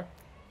meal. Okay.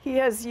 He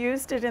has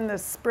used it in the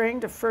spring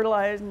to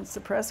fertilize and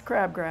suppress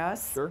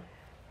crabgrass. Sure.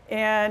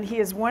 And he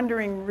is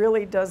wondering,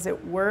 really, does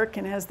it work?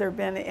 And has there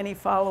been any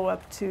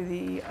follow-up to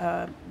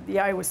the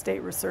Iowa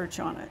State research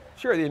on it?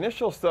 Sure. The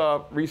initial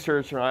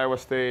research from Iowa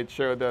State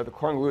showed that the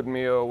corn gluten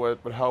meal would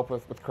help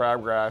with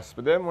crabgrass.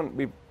 But then when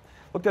we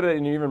looked at it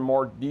in even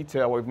more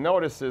detail, what we've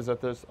noticed is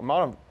that there's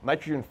amount of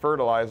nitrogen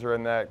fertilizer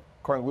in that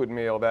corn gluten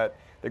meal that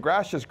the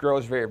grass just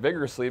grows very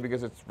vigorously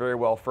because it's very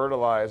well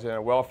fertilized, and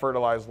a well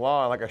fertilized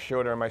lawn, like I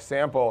showed in my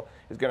sample,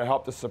 is going to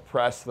help to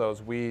suppress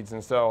those weeds.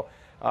 And so,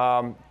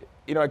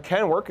 it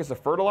can work as a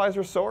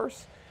fertilizer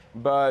source,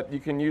 but you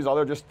can use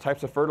other just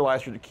types of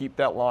fertilizer to keep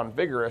that lawn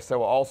vigorous that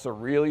will also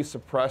really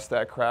suppress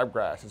that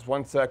crabgrass. It's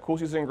once cool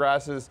season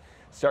grasses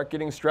start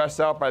getting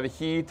stressed out by the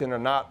heat and are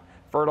not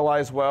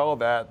fertilized well,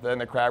 that then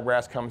the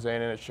crabgrass comes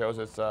in and it shows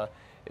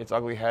its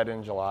ugly head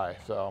in July.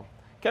 So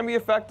can be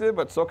effective,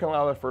 but so can a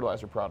lot of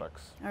fertilizer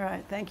products. All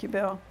right, thank you,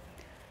 Bill.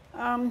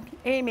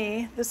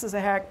 Amy, this is a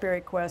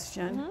hackberry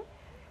question. Mm-hmm.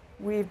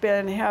 We've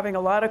been having a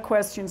lot of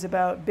questions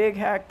about big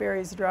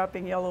hackberries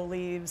dropping yellow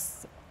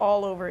leaves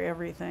all over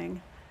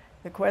everything.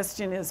 The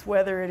question is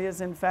whether it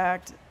is in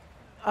fact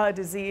a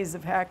disease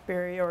of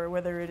hackberry or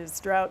whether it is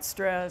drought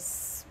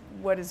stress.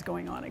 What is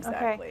going on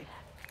exactly? Okay.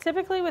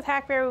 Typically with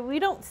hackberry, we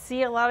don't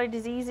see a lot of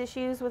disease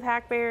issues with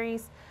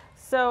hackberries.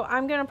 So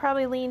I'm going to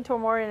probably lean to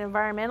more an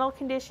environmental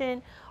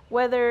condition,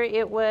 whether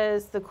it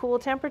was the cool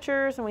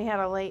temperatures and we had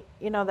a late,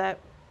 that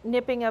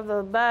nipping of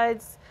the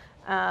buds,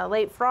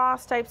 late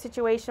frost type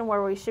situation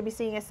where we should be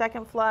seeing a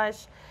second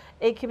flush.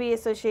 It could be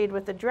associated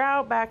with the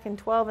drought back in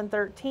 12 and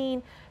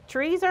 13.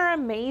 Trees are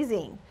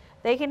amazing.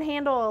 They can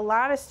handle a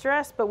lot of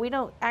stress, but we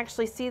don't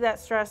actually see that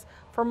stress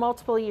for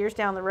multiple years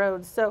down the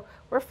road. So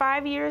we're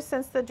 5 years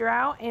since the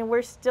drought and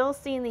we're still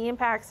seeing the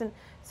impacts. And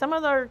some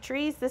of our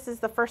trees, this is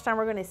the first time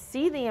we're going to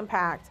see the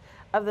impact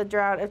of the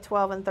drought of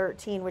 12 and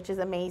 13, which is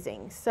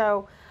amazing.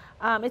 So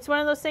it's one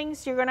of those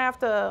things you're going to have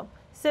to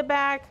sit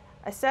back,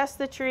 assess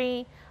the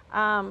tree.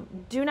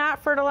 Do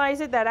not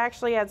fertilize it. That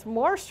actually adds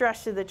more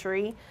stress to the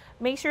tree.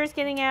 Make sure it's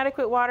getting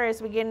adequate water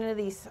as we get into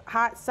these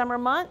hot summer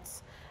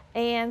months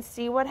and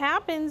see what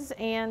happens,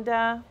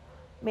 and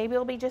maybe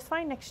it'll be just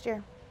fine next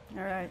year.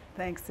 All right,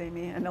 thanks,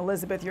 Amy. And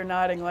Elizabeth, you're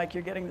nodding like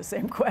you're getting the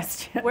same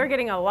question. We're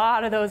getting a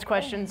lot of those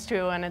questions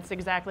too, and it's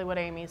exactly what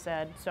Amy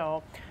said.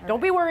 So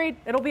don't be worried,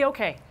 it'll be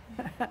okay.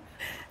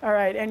 All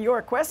right, and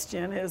your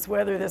question is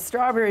whether the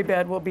strawberry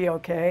bed will be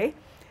okay.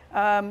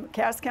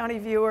 Cass County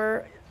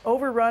viewer,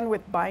 overrun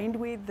with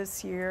bindweed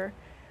this year.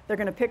 They're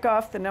going to pick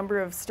off the number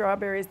of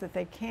strawberries that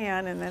they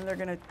can, and then they're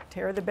going to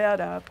tear the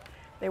bed up.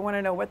 They want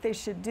to know what they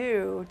should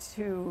do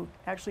to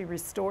actually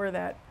restore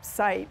that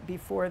site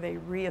before they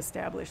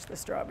reestablish the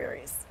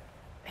strawberries.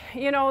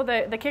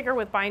 The kicker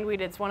with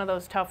bindweed, it's one of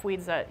those tough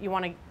weeds that you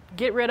want to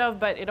get rid of,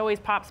 but it always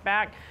pops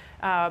back.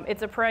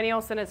 It's a perennial,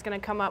 so it's going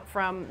to come up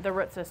from the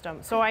root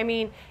system. So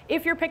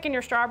if you're picking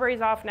your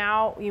strawberries off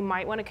now, you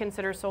might want to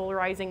consider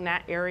solarizing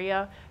that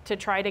area to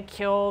try to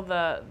kill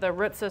the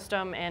root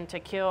system and to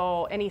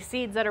kill any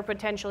seeds that are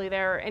potentially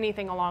there,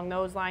 anything along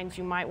those lines.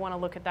 You might want to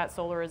look at that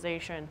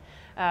solarization.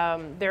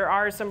 There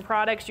are some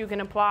products you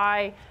can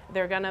apply.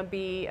 They're going to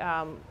be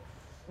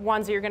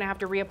ones that you're going to have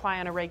to reapply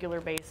on a regular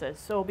basis.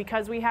 So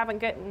because we haven't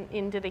gotten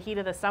into the heat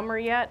of the summer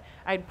yet,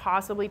 I'd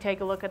possibly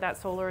take a look at that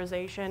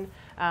solarization.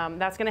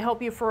 That's going to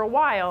help you for a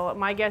while.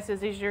 My guess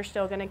is you're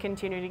still going to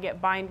continue to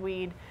get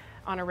bindweed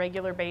on a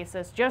regular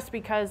basis just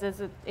because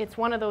it's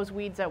one of those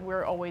weeds that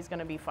we're always going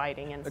to be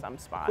fighting in some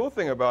spots. The cool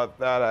thing about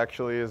that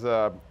actually is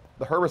the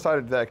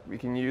herbicide that we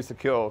can use to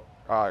kill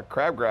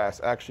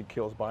crabgrass actually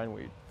kills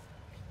bindweed,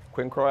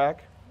 quinclorac.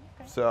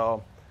 Okay.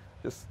 So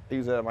just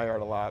use that in my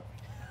yard a lot.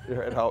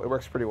 It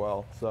works pretty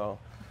well. So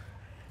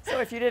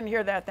if you didn't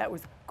hear that, that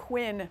was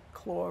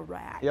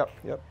quinclorac. Yep.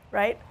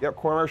 Right? Yep,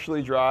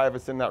 commercially drive.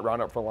 It's in that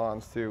Roundup for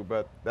lawns too,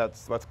 but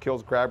that's what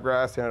kills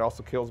crabgrass, and it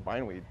also kills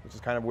bindweed, which is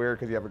kind of weird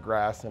because you have a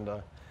grass and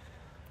a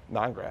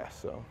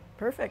non-grass. So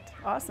perfect.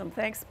 Awesome.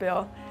 Thanks,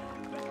 Bill.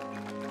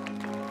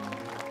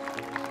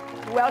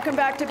 Welcome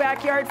back to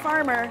Backyard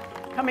Farmer.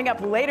 Coming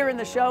up later in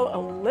the show,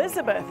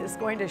 Elizabeth is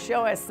going to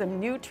show us some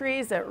new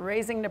trees at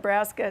Raising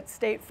Nebraska at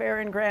State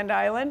Fair in Grand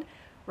Island.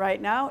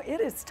 Right now,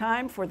 it is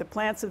time for the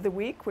plants of the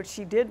week, which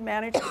she did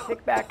manage to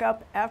pick back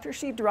up after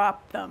she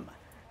dropped them.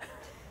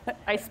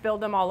 I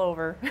spilled them all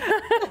over.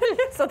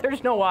 So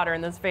there's no water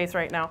in this vase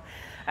right now.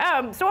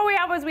 So what we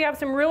have is we have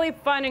some really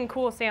fun and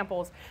cool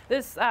samples.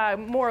 This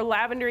more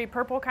lavendery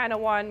purple kind of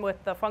one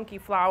with the funky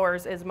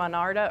flowers is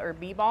Monarda or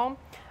Bee Balm.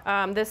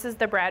 This is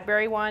the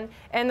Bradbury one.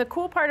 And the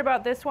cool part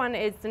about this one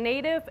is it's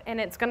native and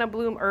it's going to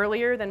bloom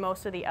earlier than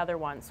most of the other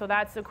ones. So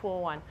that's the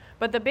cool one.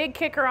 But the big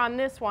kicker on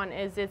this one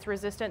is it's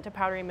resistant to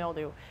powdery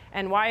mildew.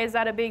 And why is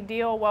that a big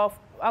deal? Well,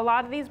 a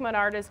lot of these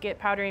Monardas get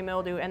powdery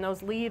mildew and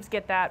those leaves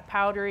get that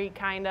powdery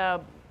kind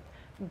of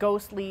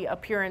ghostly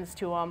appearance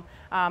to them,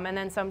 and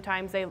then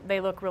sometimes they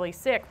look really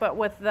sick. But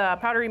with the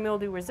powdery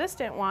mildew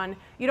resistant one,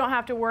 you don't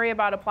have to worry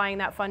about applying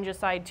that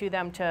fungicide to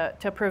them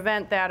to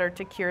prevent that or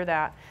to cure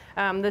that.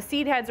 The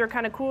seed heads are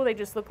kind of cool. They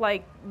just look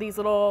like these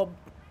little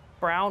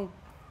brown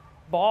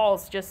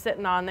balls just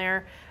sitting on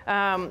there,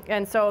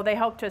 and so they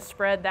help to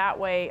spread that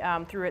way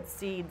through its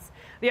seeds.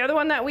 The other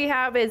one that we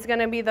have is going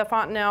to be the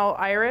Fontanelle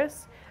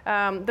Iris.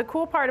 The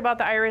cool part about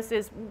the iris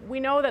is we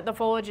know that the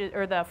foliage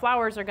or the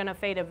flowers are going to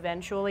fade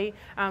eventually,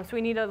 so we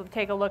need to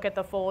take a look at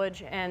the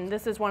foliage, and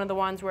this is one of the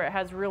ones where it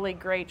has really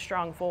great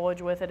strong foliage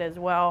with it as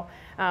well.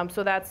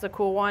 So that's the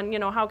cool one. You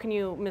know, how can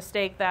you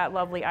mistake that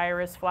lovely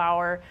iris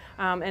flower?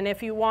 And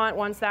if you want,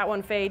 once that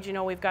one fades, you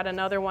know, we've got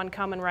another one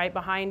coming right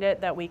behind it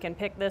that we can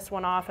pick this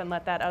one off and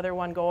let that other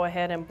one go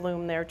ahead and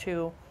bloom there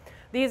too.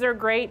 These are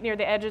great near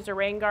the edges of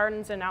rain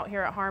gardens, and out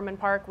here at Harmon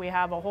Park we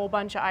have a whole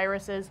bunch of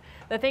irises.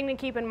 The thing to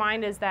keep in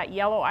mind is that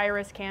yellow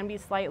iris can be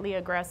slightly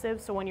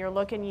aggressive, so when you're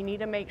looking you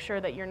need to make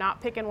sure that you're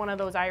not picking one of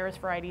those iris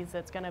varieties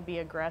that's going to be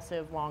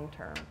aggressive long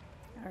term.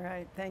 All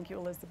right, thank you,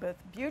 Elizabeth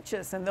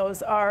Buches, and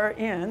those are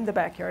in the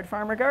Backyard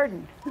Farmer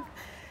Garden.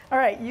 All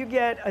right, you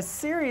get a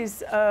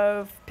series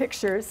of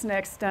pictures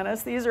next,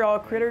 Dennis. These are all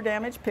critter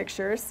damage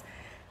pictures.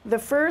 The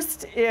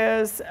first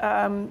is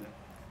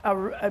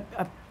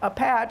a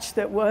patch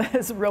that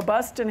was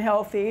robust and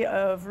healthy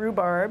of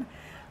rhubarb,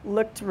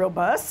 looked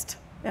robust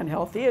and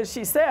healthy, as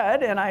she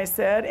said, and I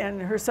said,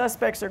 and her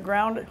suspects are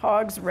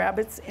groundhogs,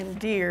 rabbits, and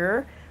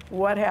deer.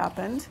 What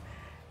happened?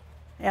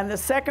 And the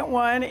second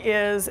one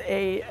is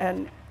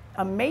a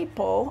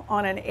maple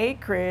on an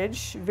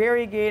acreage,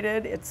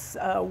 variegated. It's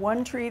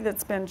one tree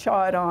that's been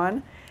chawed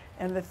on,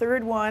 and the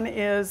third one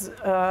is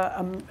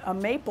a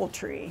maple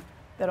tree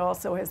that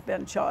also has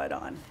been chawed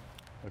on.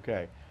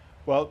 Okay.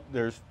 Well,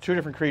 there's two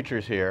different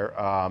creatures here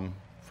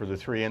for the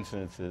three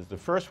incidences. The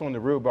first one, the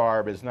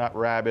rhubarb, is not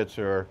rabbits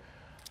or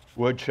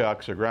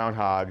woodchucks or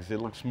groundhogs. It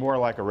looks more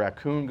like a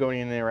raccoon going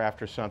in there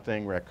after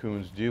something.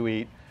 Raccoons do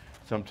eat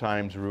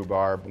sometimes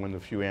rhubarb, one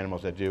of the few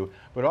animals that do.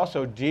 But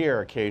also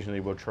deer occasionally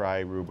will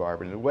try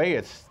rhubarb. And the way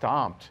it's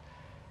stomped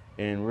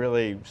and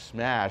really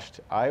smashed,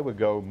 I would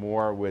go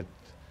more with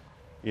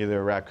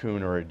either a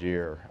raccoon or a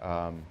deer.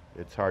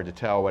 It's hard to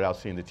tell without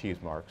seeing the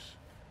teeth marks.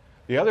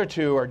 The other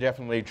two are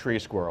definitely tree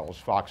squirrels,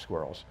 fox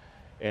squirrels.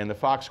 And the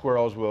fox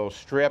squirrels will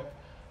strip,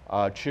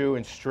 chew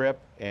and strip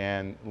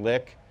and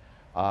lick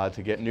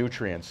to get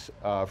nutrients.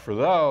 For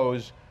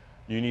those,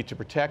 you need to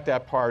protect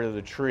that part of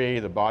the tree,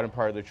 the bottom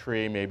part of the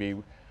tree, maybe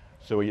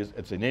so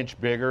it's an inch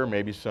bigger,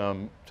 maybe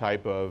some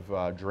type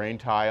of drain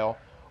tile.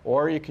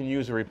 Or you can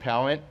use a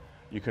repellent.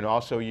 You can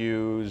also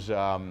use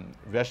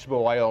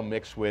vegetable oil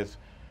mixed with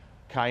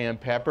cayenne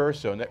pepper.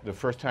 So the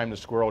first time the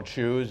squirrel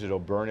chews, it'll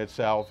burn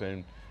itself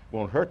and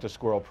won't hurt the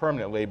squirrel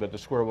permanently, but the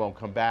squirrel won't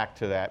come back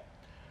to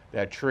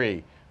that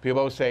tree. People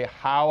always say,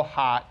 how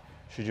hot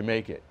should you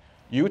make it?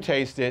 You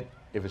taste it.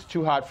 If it's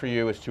too hot for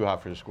you, it's too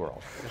hot for the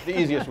squirrel. It's the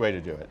easiest way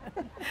to do it.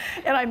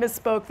 And I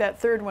misspoke.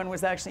 That third one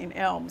was actually an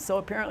elm, so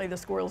apparently the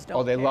squirrels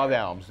don't care. Love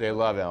elms. They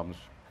love elms.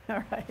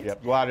 All right.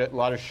 Yep. A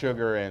lot of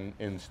sugar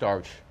and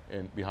starch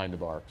behind the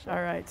bark. So.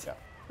 All right. Yeah.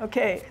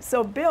 Okay,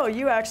 so Bill,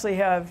 you actually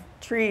have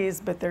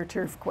trees, but they're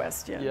turf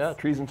questions. Yeah,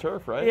 trees and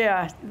turf, right?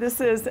 Yeah, this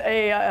is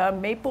a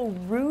maple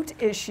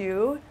root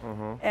issue,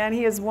 and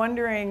he is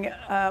wondering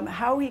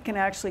how he can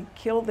actually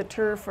kill the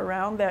turf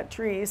around that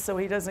tree so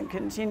he doesn't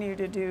continue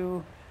to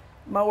do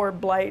mower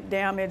blight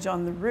damage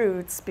on the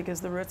roots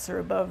because the roots are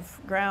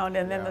above ground.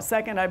 And then the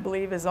second, I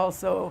believe, is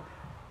also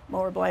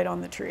mower blight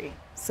on the tree.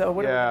 So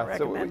what do we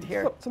recommend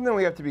here? Something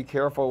we have to be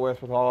careful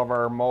with all of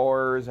our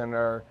mowers and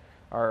our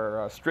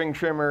string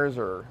trimmers,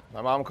 or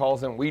my mom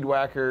calls them weed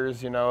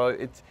whackers. You know,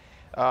 it's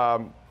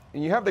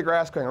you have the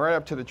grass going right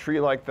up to the tree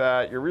like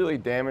that. You're really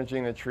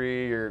damaging the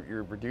tree.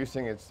 You're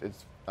reducing its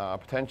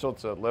potential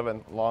to live a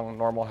long,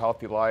 normal,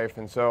 healthy life.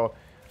 And so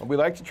we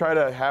like to try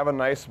to have a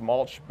nice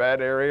mulch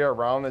bed area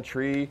around the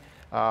tree.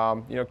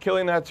 You know,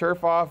 killing that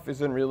turf off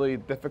isn't really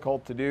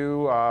difficult to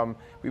do.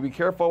 We be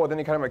careful with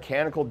any kind of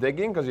mechanical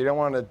digging because you don't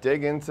want to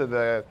dig into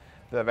the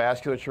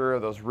vasculature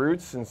of those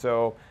roots, and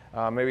so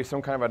maybe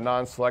some kind of a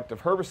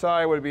non-selective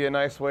herbicide would be a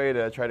nice way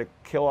to try to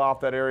kill off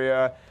that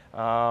area,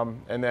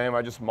 and then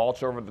I just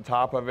mulch over the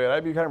top of it.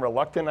 I'd be kind of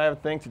reluctant, I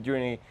would think, to do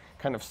any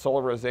kind of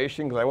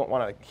solarization because I won't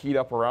want to heat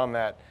up around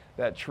that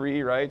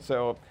tree, right?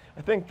 So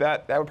I think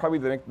that would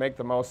probably make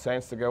the most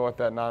sense to go with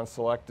that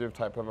non-selective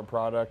type of a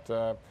product.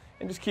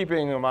 And just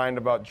keeping in mind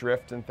about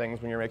drift and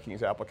things when you're making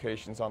these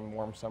applications on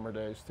warm summer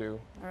days too.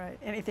 All right,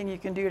 anything you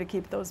can do to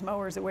keep those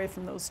mowers away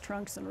from those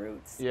trunks and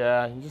roots.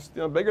 Yeah, just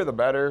bigger the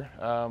better.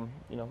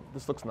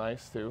 This looks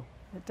nice too.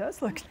 It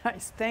does look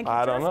nice. Thank you,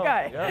 I don't know.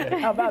 Guy. Yeah.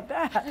 How about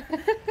that?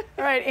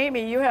 All right,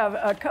 Amy, you have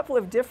a couple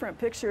of different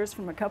pictures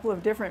from a couple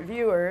of different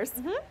viewers.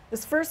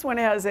 This first one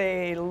has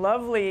a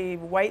lovely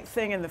white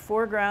thing in the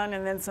foreground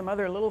and then some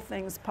other little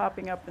things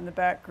popping up in the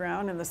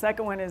background. And the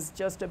second one is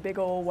just a big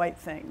old white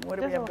thing. What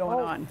do we have going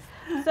on?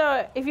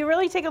 So if you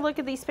really take a look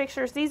at these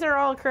pictures, these are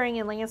all occurring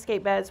in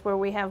landscape beds where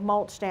we have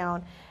mulch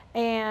down.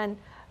 And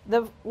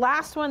the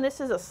last one, this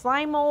is a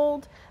slime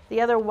mold. The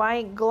other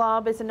white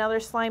glob is another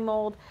slime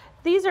mold.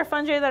 These are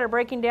fungi that are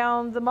breaking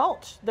down the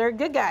mulch. They're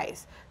good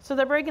guys. So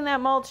they're breaking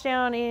that mulch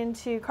down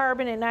into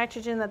carbon and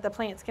nitrogen that the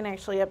plants can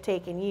actually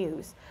uptake and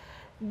use.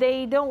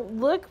 They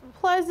don't look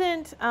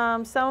pleasant.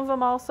 Some of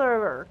them also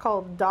are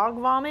called dog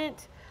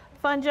vomit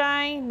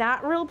fungi.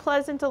 Not real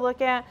pleasant to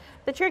look at.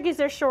 The trick is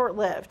they're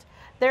short-lived.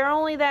 They're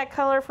only that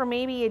color for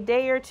maybe a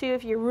day or two.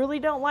 If you really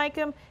don't like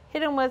them, hit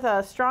them with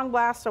a strong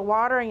blast of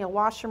water and you'll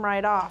wash them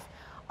right off.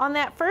 On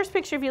that first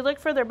picture, if you look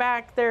further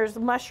back, there's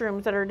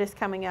mushrooms that are just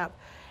coming up.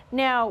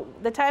 Now,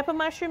 the type of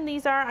mushroom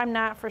these are, I'm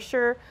not for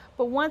sure,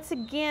 but once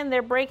again,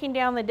 they're breaking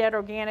down the dead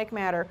organic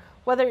matter,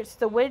 whether it's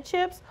the wood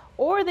chips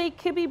or they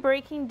could be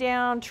breaking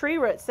down tree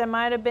roots that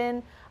might have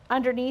been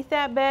underneath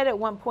that bed at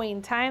one point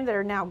in time that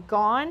are now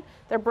gone.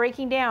 They're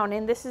breaking down,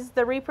 and this is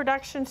the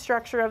reproduction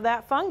structure of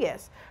that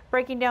fungus,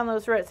 breaking down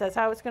those roots. That's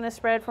how it's going to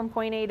spread from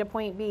point A to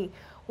point B.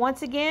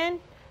 Once again,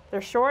 they're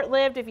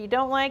short-lived. If you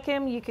don't like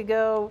them, you could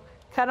go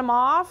cut them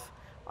off.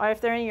 Or if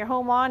they're in your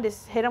home lawn,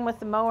 just hit them with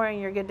the mower and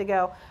you're good to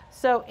go.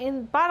 So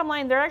in bottom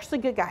line, they're actually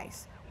good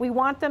guys. We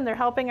want them. They're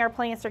helping our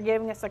plants. They're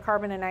giving us the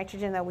carbon and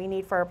nitrogen that we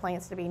need for our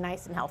plants to be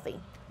nice and healthy.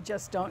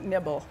 Just don't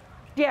nibble.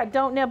 Yeah,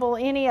 don't nibble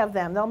any of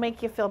them. They'll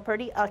make you feel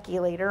pretty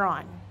ucky later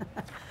on.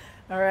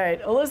 All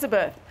right,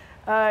 Elizabeth,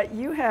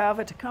 you have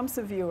a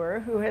Tecumseh viewer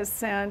who has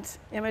sent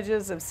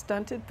images of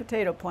stunted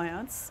potato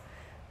plants,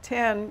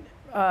 10,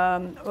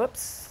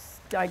 oops.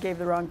 I gave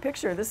the wrong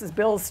picture. This is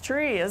Bill's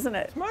tree, isn't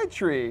it? It's my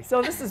tree.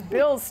 So this is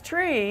Bill's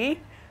tree,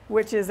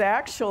 which is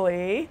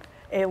actually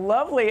a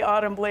lovely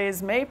autumn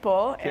blaze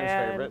maple. Kid's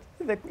favorite.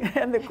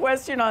 And the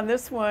question on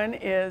this one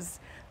is,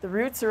 the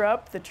roots are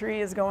up, the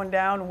tree is going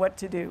down, what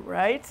to do,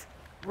 right?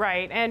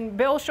 Right, and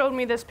Bill showed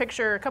me this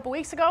picture a couple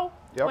weeks ago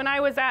when I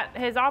was at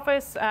his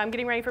office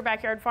getting ready for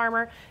Backyard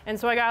Farmer, and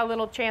so I got a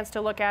little chance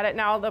to look at it.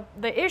 Now,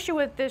 the issue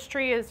with this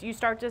tree is you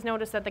start to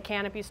notice that the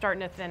canopy is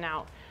starting to thin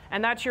out.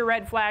 And that's your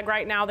red flag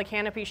right now. The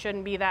canopy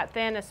shouldn't be that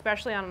thin,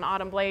 especially on an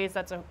autumn blaze.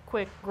 That's a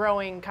quick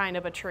growing kind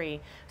of a tree.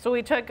 So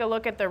we took a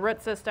look at the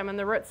root system, and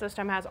the root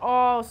system has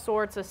all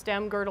sorts of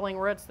stem girdling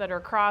roots that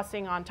are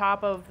crossing on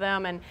top of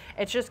them, and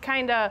it's just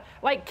kind of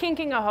like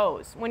kinking a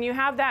hose. When you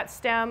have that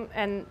stem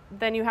and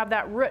then you have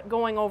that root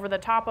going over the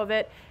top of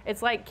it,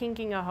 it's like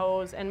kinking a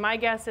hose. And my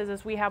guess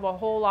is we have a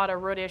whole lot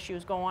of root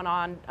issues going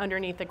on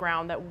underneath the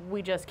ground that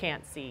we just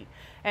can't see.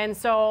 And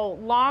so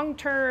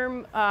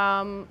long-term,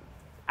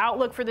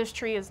 outlook for this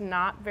tree is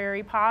not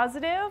very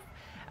positive.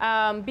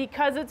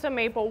 Because it's a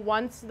maple,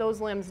 once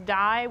those limbs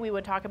die, we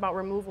would talk about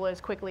removal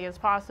as quickly as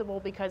possible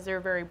because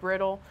they're very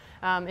brittle.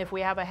 If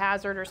we have a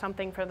hazard or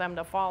something for them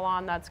to fall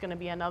on, that's going to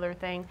be another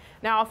thing.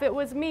 Now, if it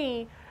was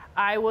me,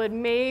 I would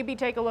maybe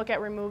take a look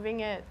at removing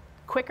it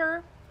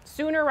quicker,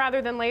 sooner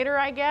rather than later,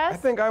 I guess. I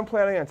think I'm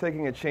planning on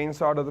taking a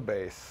chainsaw to the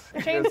base. A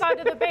chainsaw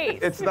to the base.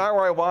 It's not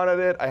where I wanted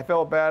it. I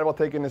felt bad about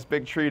taking this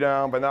big tree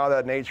down, but now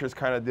that nature's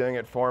kind of doing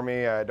it for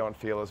me, I don't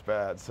feel as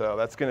bad. So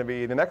that's going to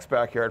be the next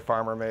Backyard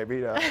Farmer, maybe.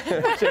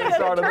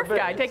 Chainsaw to the base.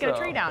 Guy taking a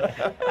tree down.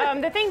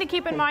 The thing to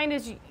keep in mind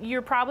is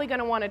you're probably going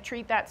to want to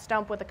treat that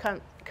stump with a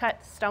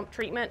cut stump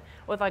treatment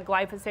with a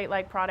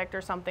glyphosate-like product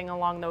or something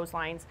along those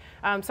lines.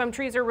 Some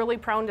trees are really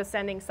prone to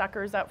sending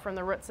suckers up from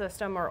the root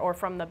system or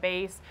from the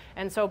base,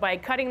 and so by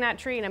cutting that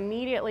tree and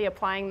immediately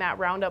applying that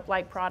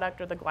Roundup-like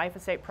product or the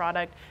glyphosate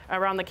product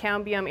around the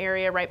cambium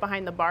area right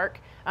behind the bark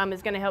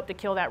is going to help to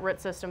kill that root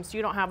system so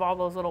you don't have all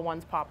those little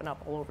ones popping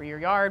up all over your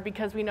yard,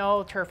 because we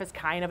know turf is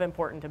kind of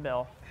important to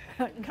Bill.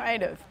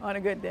 Kind of, on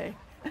a good day.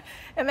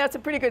 And that's a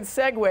pretty good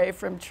segue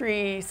from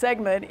tree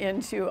segment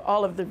into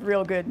all of the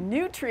real good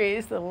new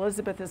trees that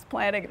Elizabeth has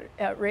planted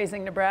at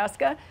Raising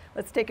Nebraska.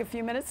 Let's take a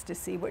few minutes to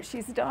see what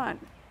she's done.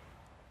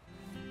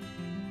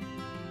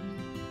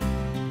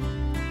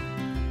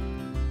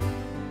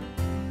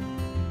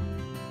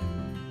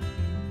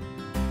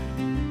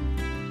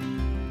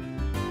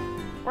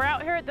 We're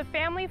out here at the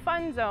Family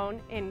Fun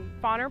Zone in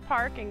Harmon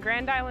Park in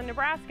Grand Island,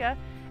 Nebraska,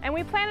 and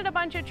we planted a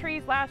bunch of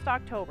trees last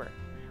October.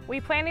 We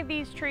planted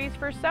these trees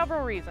for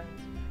several reasons.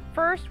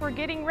 First, we're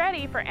getting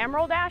ready for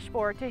emerald ash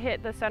borer to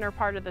hit the center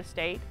part of the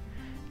state.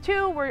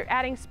 2, we're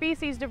adding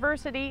species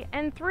diversity.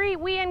 And 3,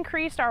 we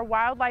increased our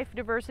wildlife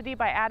diversity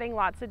by adding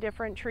lots of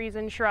different trees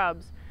and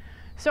shrubs.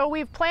 So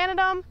we've planted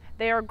them,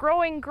 they are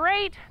growing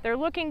great, they're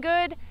looking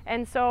good,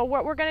 and so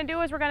what we're going to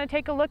do is we're going to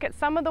take a look at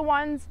some of the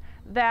ones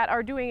that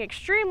are doing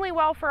extremely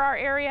well for our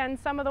area and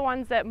some of the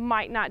ones that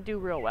might not do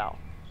real well.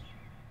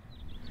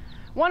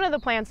 One of the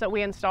plants that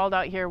we installed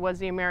out here was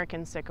the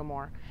American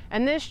sycamore.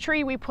 And this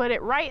tree, we put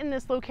it right in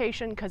this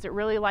location because it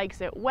really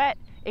likes it wet.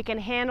 It can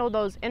handle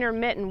those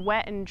intermittent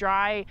wet and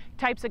dry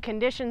types of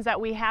conditions that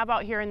we have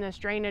out here in this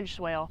drainage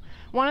swale.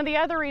 One of the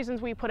other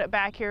reasons we put it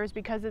back here is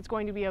because it's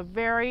going to be a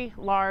very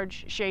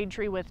large shade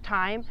tree with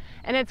time,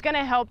 and it's going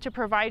to help to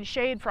provide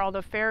shade for all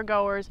the fair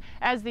goers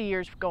as the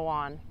years go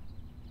on.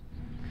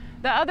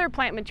 The other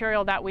plant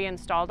material that we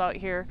installed out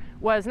here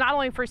was not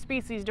only for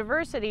species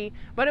diversity,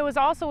 but it was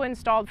also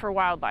installed for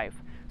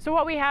wildlife. So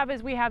what we have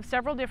is we have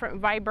several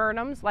different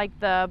viburnums, like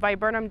the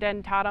Viburnum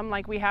dentatum,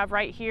 like we have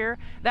right here,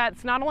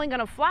 that's not only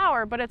going to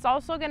flower, but it's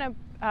also going to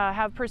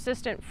have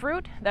persistent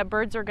fruit that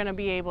birds are going to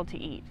be able to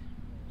eat.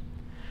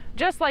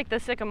 Just like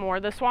the sycamore,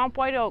 the swamp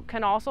white oak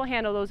can also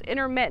handle those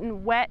intermittent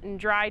wet and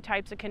dry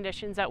types of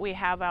conditions that we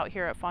have out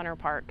here at Harmon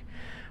Park.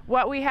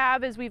 What we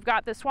have is we've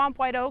got the swamp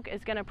white oak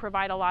is going to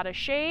provide a lot of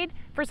shade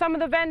for some of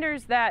the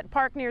vendors that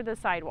park near the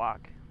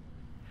sidewalk.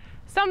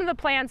 Some of the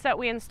plants that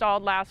we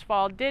installed last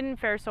fall didn't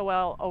fare so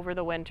well over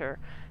the winter.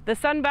 The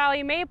Sun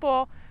Valley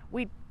maple,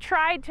 we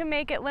tried to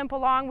make it limp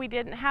along. We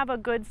didn't have a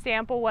good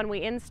sample when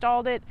we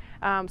installed it.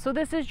 So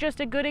this is just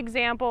a good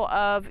example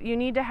of you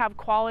need to have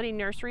quality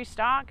nursery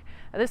stock.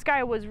 This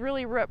guy was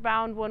really root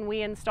bound when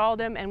we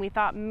installed him, and we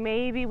thought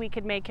maybe we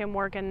could make him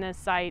work in this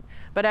site.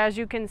 But as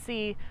you can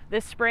see,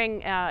 this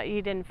spring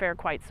he didn't fare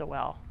quite so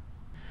well.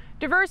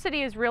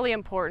 Diversity is really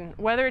important,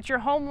 whether it's your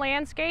home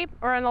landscape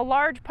or in a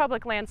large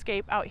public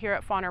landscape out here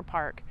at Harmon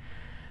Park.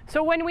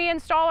 So when we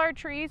install our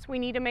trees, we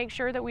need to make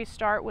sure that we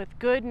start with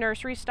good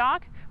nursery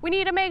stock. We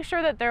need to make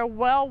sure that they're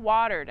well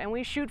watered, and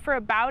we shoot for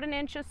about 1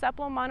 inch of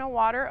supplemental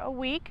water a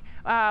week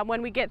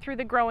when we get through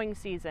the growing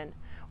season.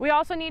 We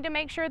also need to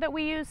make sure that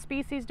we use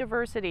species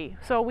diversity.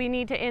 So we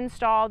need to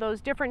install those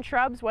different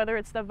shrubs, whether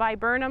it's the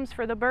viburnums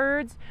for the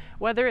birds,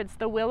 whether it's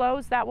the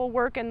willows that will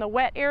work in the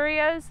wet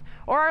areas,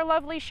 or our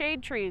lovely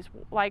shade trees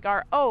like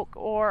our oak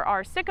or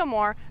our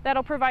sycamore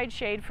that'll provide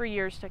shade for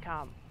years to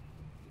come.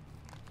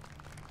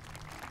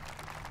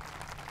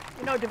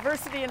 You know,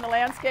 diversity in the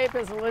landscape,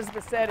 as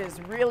Elizabeth said, is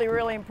really,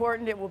 really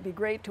important. It will be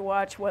great to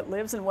watch what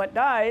lives and what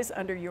dies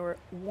under your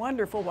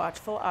wonderful,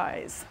 watchful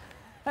eyes.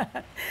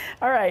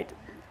 All right,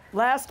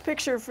 last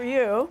picture for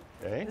you.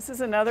 Okay. This is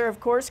another, of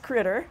course,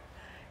 critter.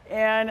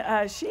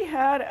 And she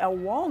had a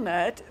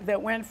walnut that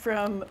went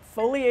from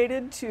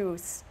foliated to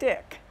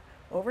stick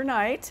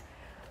overnight.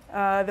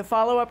 The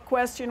follow-up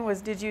question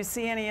was, did you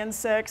see any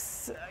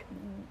insects?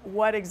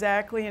 What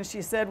exactly? And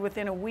she said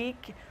within a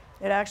week,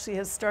 it actually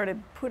has started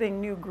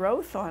putting new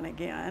growth on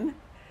again.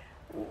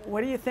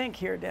 What do you think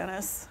here,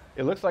 Dennis?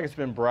 It looks like it's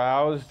been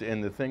browsed,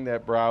 and the thing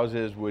that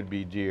browses would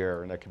be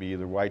deer, and that could be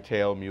either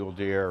white-tailed mule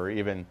deer, or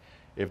even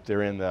if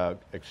they're in the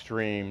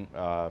extreme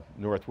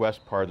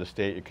northwest part of the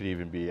state, it could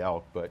even be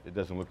elk, but it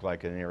doesn't look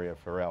like an area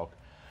for elk.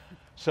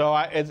 So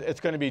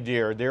it's going to be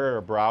deer. Deer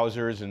are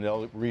browsers, and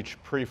they'll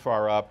reach pretty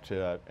far up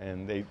to,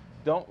 and they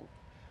don't,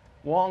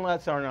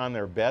 walnuts aren't on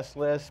their best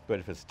list, but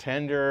if it's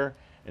tender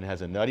and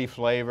has a nutty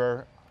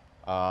flavor,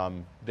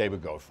 they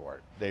would go for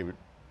it.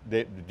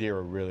 The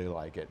deer would really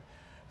like it.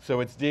 So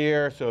it's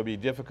deer, so it'd be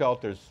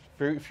difficult. There's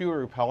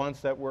fewer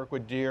repellents that work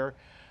with deer.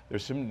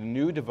 There's some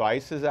new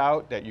devices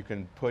out that you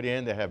can put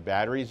in that have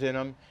batteries in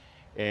them,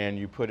 and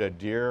you put a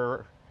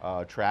deer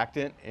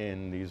attractant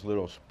in these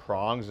little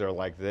prongs that are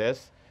like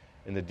this,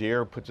 and the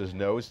deer puts his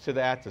nose to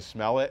that to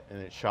smell it, and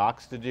it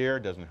shocks the deer,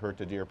 doesn't hurt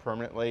the deer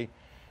permanently,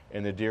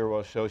 and the deer will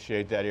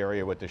associate that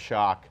area with the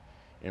shock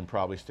and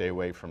probably stay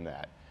away from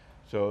that.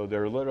 So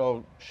they're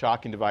little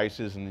shocking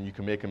devices, and you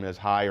can make them as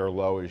high or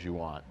low as you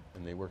want,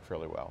 and they work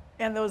fairly well.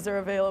 And those are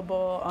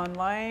available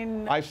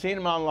online? I've seen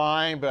them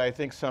online, but I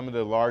think some of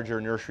the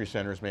larger nursery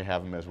centers may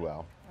have them as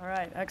well. All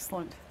right,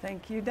 excellent.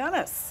 Thank you,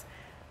 Dennis.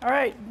 All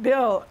right,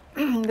 Bill,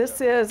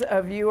 this is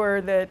a viewer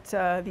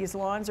that these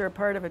lawns are a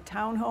part of a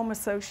townhome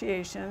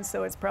association,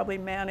 so it's probably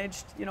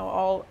managed, you know,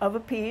 all of a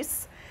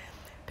piece.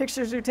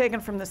 Pictures are taken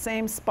from the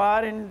same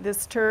spot in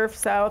this turf,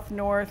 south,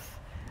 north,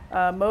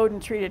 mowed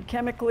and treated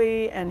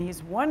chemically, and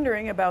he's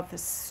wondering about the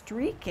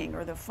streaking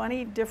or the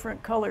funny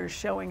different colors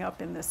showing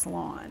up in this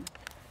lawn.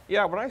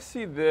 Yeah, when I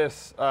see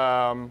this, you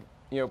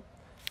know,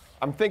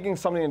 I'm thinking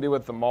something to do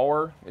with the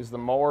mower. Is the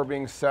mower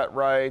being set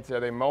right? Are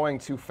they mowing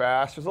too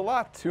fast? There's a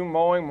lot to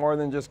mowing, more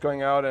than just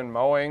going out and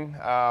mowing.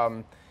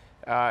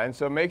 And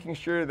so making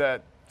sure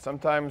that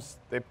sometimes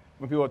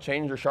when people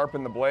change or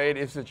sharpen the blade,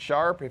 is it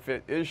sharp? If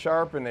it is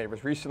sharp and it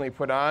was recently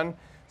put on,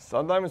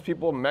 sometimes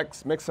people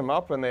mix them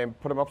up and they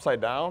put them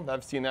upside down.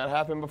 I've seen that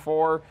happen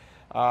before.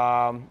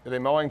 Are they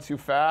mowing too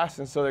fast?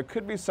 And so there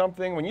could be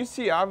something. When you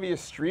see obvious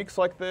streaks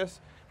like this,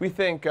 we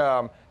think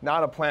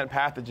not a plant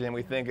pathogen.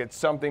 We think it's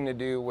something to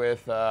do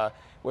with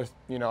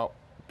you know,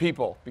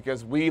 people,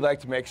 because we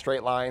like to make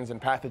straight lines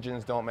and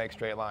pathogens don't make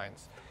straight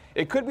lines.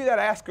 It could be that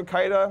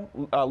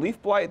Ascochyta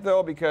leaf blight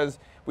though, because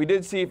we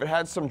did see if it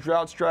had some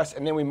drought stress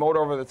and then we mowed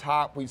over the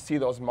top, we'd see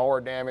those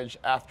mower damage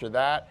after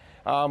that.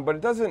 But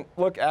it doesn't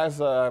look as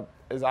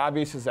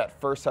obvious as that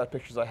first set of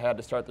pictures I had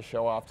to start the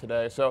show off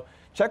today. So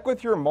check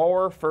with your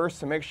mower first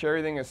to make sure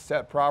everything is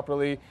set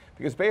properly,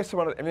 because based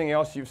on everything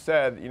else you've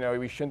said, you know,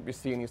 we shouldn't be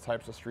seeing these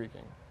types of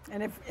streaking.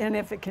 And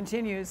if it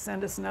continues,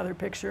 send us another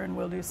picture and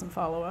we'll do some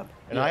follow-up.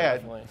 And I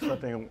had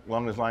something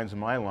along those lines in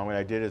my lawn. What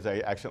I did is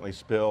I accidentally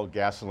spilled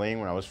gasoline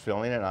when I was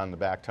filling it on the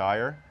back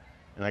tire,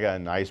 and I got a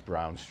nice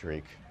brown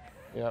streak.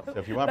 Yep. So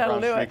if you want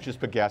brown streak, just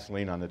put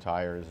gasoline on the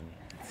tires and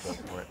go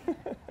for it.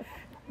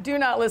 Do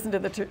not listen to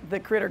the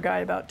critter guy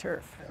about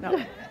turf.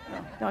 No,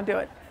 don't do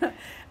it.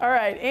 All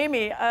right,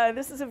 Amy,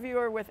 this is a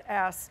viewer with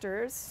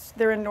asters.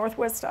 They're in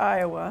northwest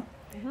Iowa,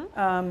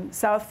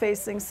 south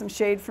facing, some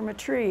shade from a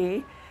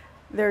tree.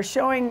 They're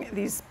showing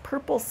these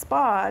purple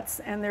spots,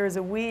 and there's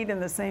a weed in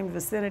the same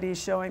vicinity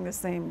showing the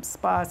same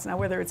spots. Now,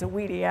 whether it's a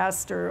weedy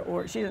aster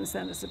or, she didn't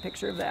send us a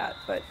picture of that,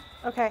 but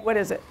what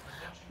is it?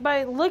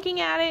 By looking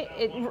at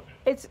it,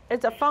 it's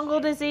a fungal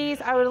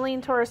disease. I would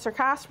lean towards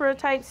Cercospora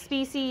type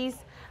species.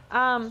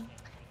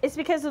 It's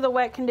because of the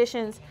wet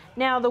conditions.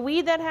 Now, the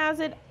weed that has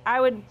it, I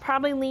would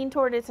probably lean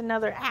toward it's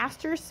another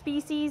aster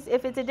species.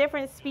 If it's a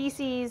different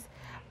species,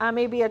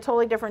 maybe a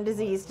totally different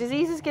disease.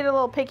 Diseases get a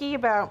little picky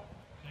about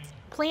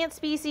plant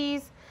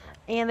species,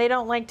 and they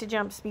don't like to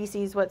jump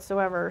species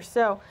whatsoever.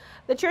 So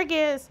the trick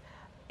is,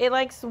 it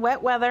likes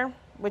wet weather,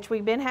 which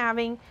we've been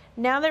having.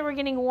 Now that we're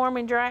getting warm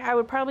and dry, I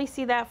would probably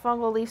see that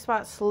fungal leaf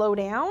spot slow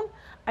down.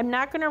 I'm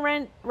not going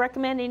to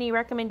recommend any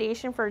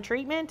recommendation for a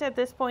treatment at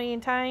this point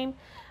in time.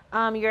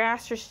 Your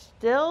aster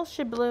still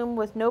should bloom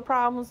with no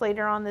problems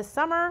later on this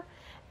summer,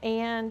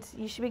 and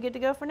you should be good to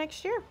go for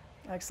next year.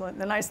 Excellent.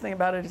 The nice thing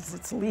about it is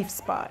it's leaf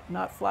spot,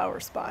 not flower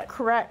spot.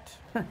 Correct.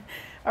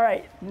 All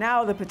right,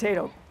 now the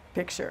potato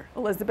picture.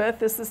 Elizabeth,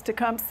 this is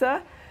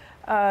Tecumseh.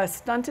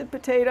 Stunted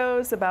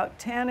potatoes, about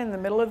 10 in the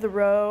middle of the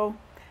row.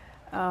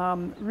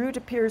 Root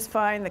appears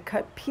fine, the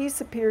cut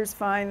piece appears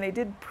fine. They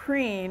did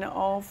preen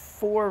all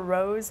 4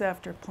 rows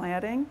after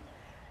planting.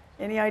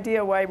 Any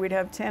idea why we'd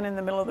have 10 in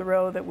the middle of the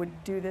row that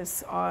would do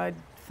this odd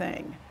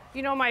thing?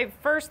 You know, my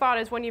first thought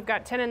is when you've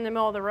got 10 in the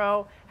middle of the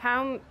row,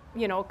 how,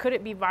 you know, could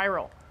it be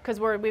viral? Because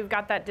we've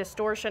got that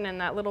distortion and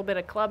that little bit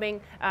of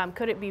clubbing.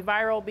 Could it be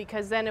viral?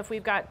 Because then if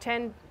we've got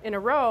 10 in a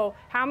row,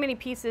 how many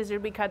pieces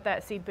did we cut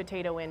that seed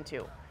potato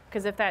into?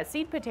 Because if that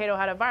seed potato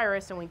had a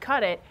virus and we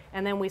cut it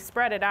and then we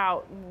spread it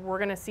out, we're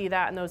going to see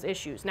that in those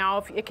issues. Now,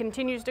 if it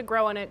continues to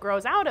grow and it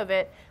grows out of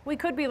it, we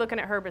could be looking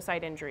at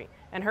herbicide injury.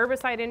 And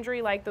herbicide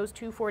injury, like those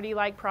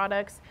 2,4-D-like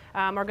products,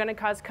 are going to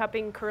cause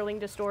cupping, curling,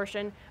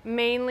 distortion,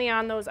 mainly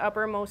on those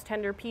uppermost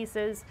tender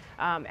pieces.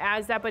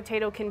 As that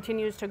potato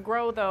continues to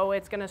grow, though,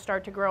 it's going to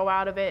start to grow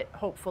out of it,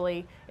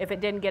 hopefully, if it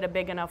didn't get a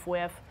big enough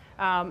whiff.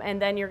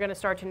 And then you're going to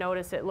start to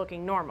notice it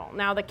looking normal.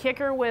 Now, the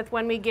kicker with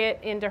when we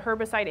get into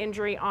herbicide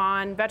injury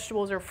on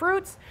vegetables or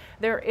fruits,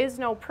 there is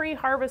no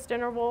pre-harvest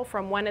interval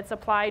from when it's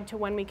applied to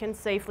when we can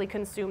safely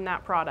consume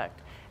that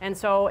product. And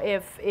so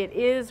if it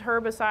is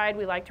herbicide,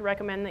 we like to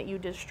recommend that you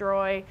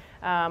destroy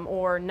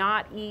or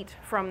not eat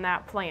from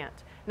that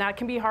plant. Now, it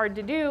can be hard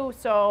to do,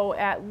 so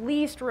at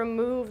least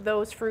remove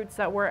those fruits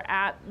that were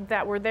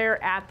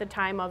there at the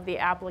time of the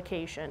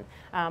application.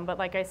 But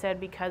like I said,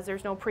 because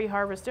there's no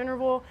pre-harvest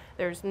interval,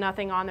 there's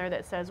nothing on there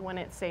that says when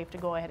it's safe to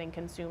go ahead and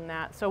consume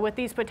that. So with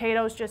these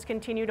potatoes, just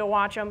continue to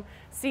watch them,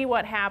 see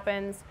what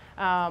happens,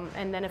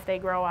 and then if they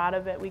grow out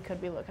of it, we could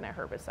be looking at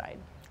herbicide.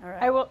 All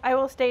right. I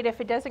will state,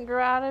 if it doesn't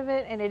grow out of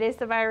it and it is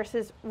the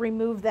viruses,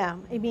 remove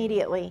them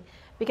immediately,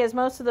 because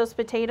most of those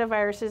potato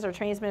viruses are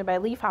transmitted by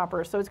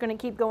leafhoppers, so it's going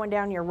to keep going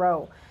down your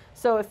row.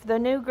 So if the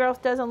new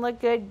growth doesn't look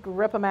good,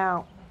 rip them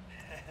out.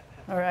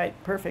 All right,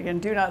 perfect.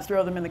 And do not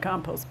throw them in the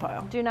compost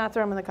pile. Do not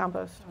throw them in the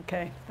compost.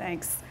 Okay,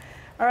 thanks.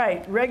 All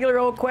right, regular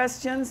old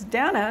questions.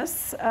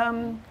 Dennis,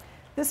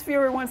 this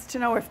viewer wants to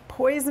know if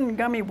poison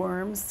gummy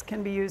worms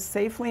can be used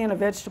safely in a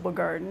vegetable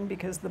garden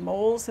because the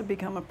moles have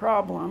become a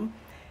problem.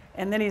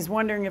 And then he's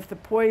wondering if the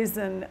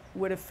poison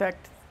would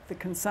affect the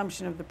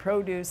consumption of the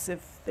produce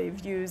if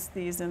they've used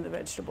these in the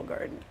vegetable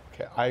garden.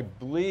 Okay, I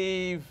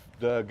believe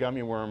the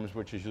gummy worms,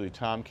 which is usually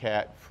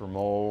tomcat for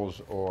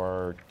moles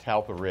or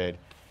talparid,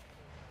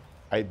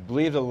 I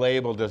believe the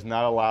label does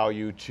not allow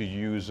you to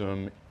use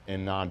them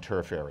in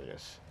non-turf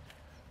areas.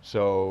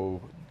 So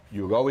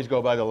you always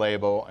go by the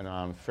label, and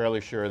I'm fairly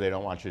sure they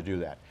don't want you to do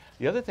that.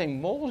 The other thing,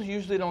 moles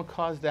usually don't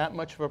cause that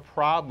much of a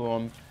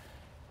problem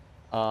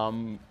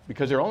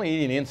because they're only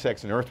eating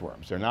insects and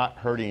earthworms. They're not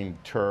hurting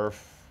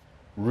turf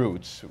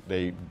roots.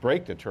 They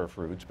break the turf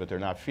roots, but they're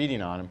not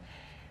feeding on them.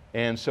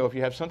 And so if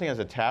you have something as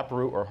a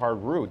taproot or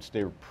hard roots,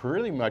 they're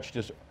pretty much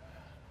just,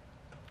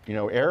 you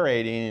know,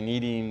 aerating and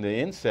eating the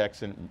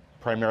insects and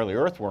primarily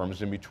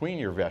earthworms in between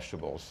your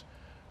vegetables.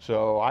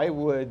 So I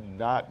would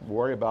not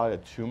worry about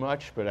it too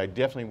much, but I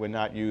definitely would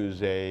not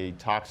use a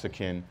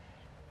toxicant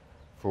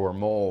for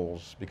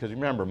moles, because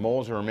remember,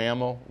 moles are a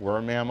mammal, we're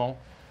a mammal,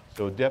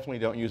 so definitely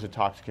don't use a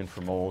toxicant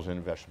for moles in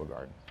a vegetable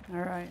garden.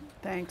 All right,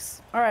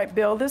 thanks. All right,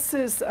 Bill, this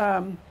is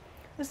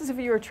if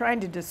you were trying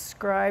to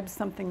describe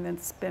something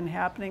that's been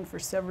happening for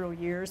several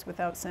years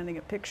without sending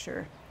a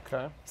picture.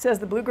 Okay. It says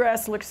the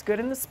bluegrass looks good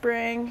in the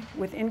spring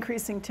with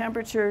increasing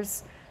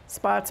temperatures.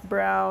 spots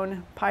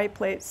brown, pie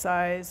plate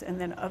size, and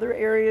then other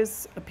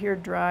areas appear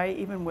dry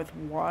even with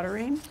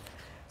watering.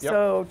 Yep.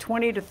 So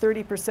 20 to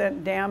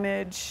 30%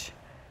 damage,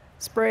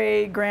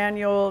 spray,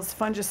 granules,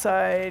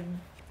 fungicide.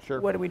 Sure.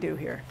 What do we do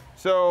here?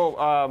 So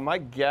my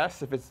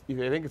guess, if I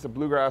think it's a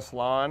bluegrass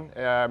lawn,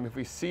 if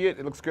we see it,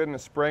 it looks good in the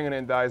spring and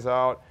then dies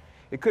out.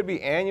 It could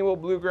be annual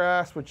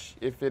bluegrass, which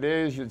if it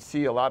is, you'd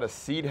see a lot of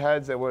seed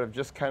heads that would have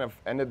just kind of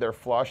ended their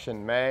flush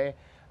in May.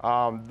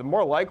 The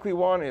more likely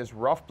one is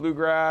rough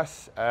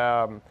bluegrass.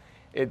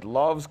 It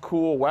loves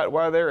cool, wet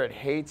weather. It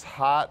hates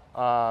hot,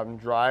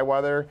 dry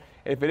weather.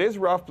 If it is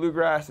rough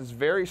bluegrass, it's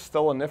very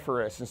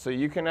stoloniferous, and so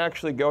you can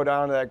actually go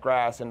down to that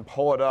grass and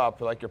pull it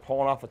up like you're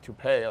pulling off a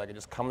toupee, like it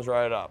just comes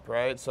right up,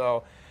 right?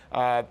 So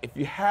if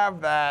you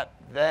have that,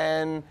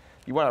 then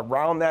you want to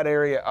round that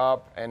area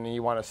up, and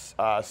you want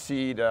to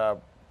seed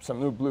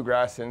some new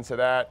bluegrass into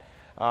that.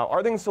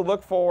 Other things to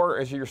look for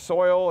is your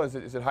soil. Is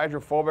it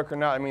hydrophobic or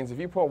not? That means if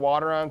you put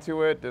water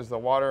onto it, is the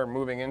water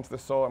moving into the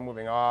soil or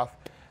moving off?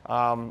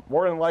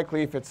 More than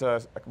likely, if it's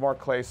a more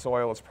clay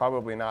soil, it's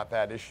probably not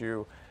that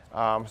issue.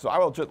 So I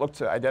will just look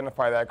to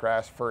identify that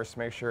grass first,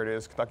 make sure it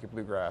is Kentucky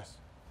bluegrass.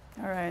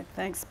 All right,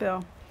 thanks,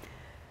 Bill.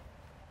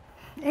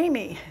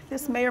 Amy,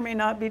 this may or may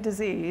not be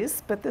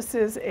disease, but this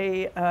is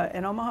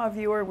an Omaha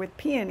viewer with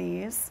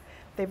peonies.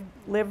 They've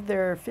lived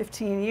there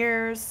 15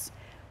 years.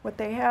 What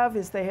they have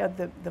is they had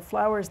the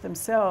flowers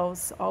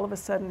themselves all of a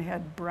sudden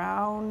had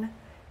brown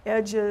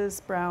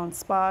edges, brown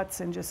spots,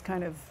 and just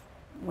kind of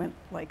went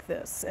like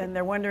this. And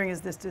they're wondering,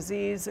 is this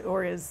disease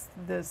or is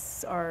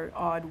this our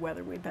odd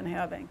weather we've been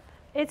having?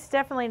 It's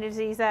definitely a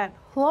disease that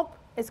whoop,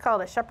 it's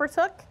called a shepherd's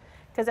hook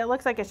because it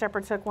looks like a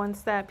shepherd's hook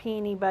once that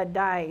peony bud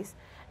dies.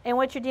 And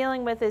what you're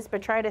dealing with is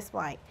botrytis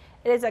blight.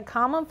 It is a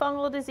common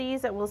fungal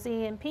disease that we'll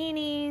see in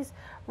peonies,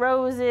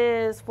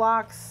 roses,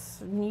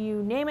 phlox,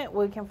 you name it,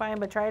 we can find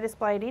botrytis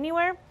blight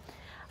anywhere.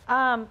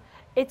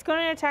 It's going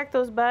to attack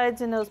those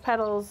buds and those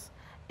petals,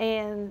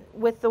 and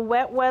with the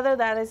wet weather,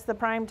 that is the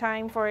prime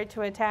time for it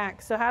to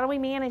attack. So how do we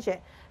manage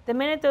it? The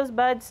minute those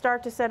buds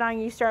start to set on,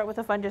 you start with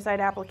a fungicide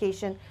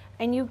application,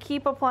 and you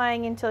keep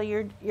applying until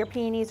your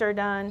peonies are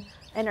done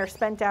and are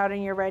spent out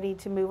and you're ready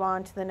to move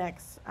on to the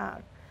next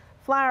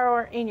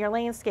flower in your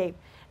landscape.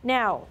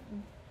 Now,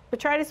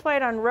 botrytis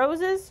blight on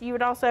roses, you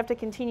would also have to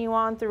continue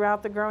on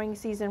throughout the growing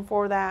season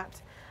for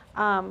that.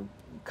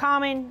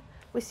 Common,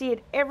 we see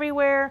it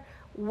everywhere.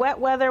 Wet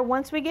weather,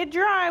 once we get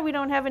dry, we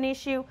don't have an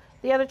issue.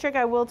 The other trick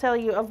I will tell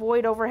you,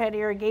 avoid overhead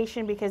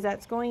irrigation because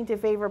that's going to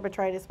favor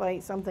botrytis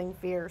blight, something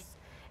fierce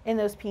in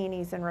those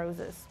peonies and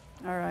roses.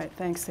 All right,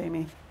 thanks,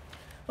 Amy.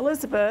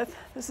 Elizabeth,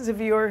 this is a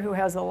viewer who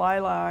has a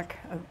lilac,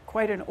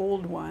 quite an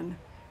old one.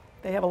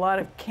 They have a lot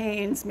of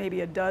canes,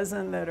 maybe a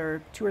dozen that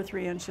are 2 or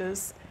 3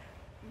 inches.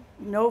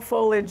 No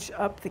foliage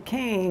up the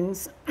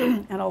canes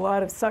and a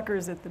lot of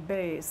suckers at the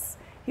base.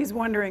 He's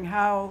wondering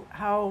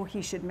how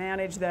he should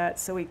manage that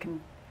so he can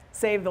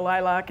save the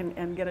lilac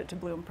and get it to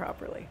bloom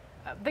properly.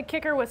 The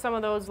kicker with some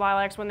of those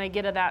lilacs when they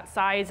get to that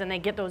size and they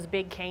get those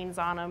big canes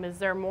on them is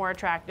they're more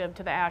attractive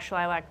to the ash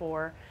lilac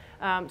borer.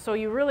 So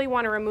you really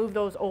want to remove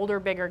those older,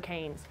 bigger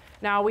canes.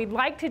 Now we'd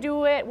like to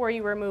do it where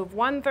you remove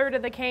 1/3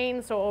 of the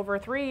cane, so over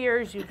 3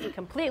 years you've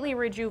completely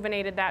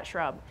rejuvenated that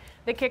shrub.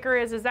 The kicker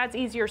is that's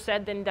easier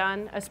said than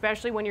done,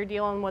 especially when you're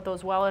dealing with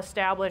those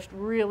well-established,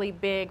 really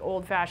big,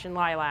 old-fashioned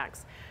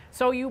lilacs.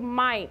 So you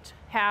might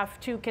have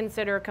to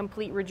consider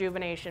complete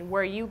rejuvenation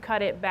where you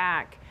cut it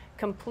back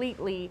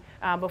completely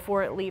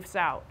before it leaves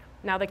out.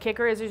 Now the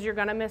kicker is you're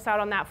going to miss out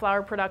on that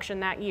flower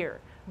production that year.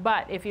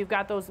 But if you've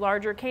got those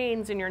larger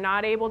canes and you're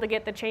not able to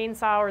get the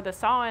chainsaw or the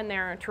saw in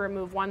there to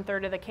remove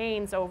 1/3 of the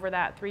canes over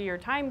that 3-year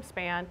time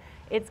span,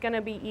 it's going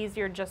to be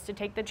easier just to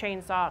take the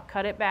chainsaw,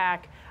 cut it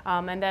back,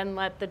 and then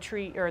let the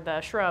tree or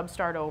the shrub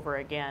start over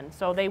again.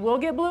 So they will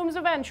get blooms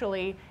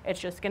eventually.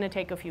 It's just going to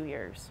take a few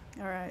years.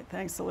 All right,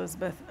 thanks,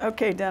 Elizabeth.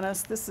 Okay,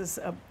 Dennis, this is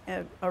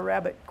a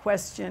rabbit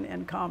question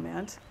and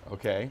comment.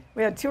 Okay.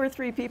 We had 2 or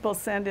 3 people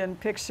send in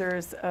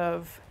pictures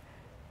of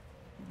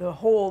the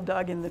hole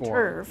dug in the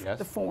turf, yes.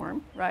 the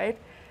form, right?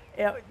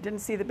 Didn't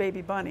see the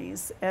baby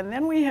bunnies. And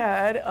then we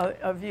had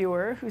a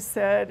viewer who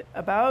said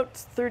about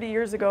 30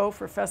 years ago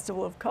for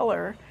Festival of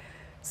Color,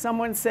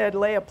 someone said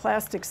lay a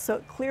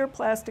clear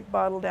plastic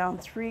bottle down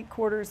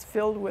 3/4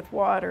 filled with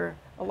water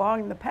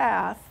along the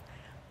path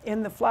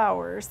in the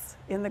flowers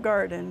in the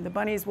garden. The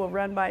bunnies will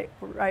run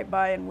right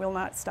by and will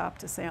not stop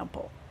to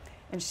sample.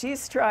 And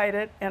she's tried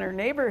it and her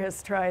neighbor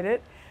has tried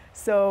it.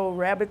 So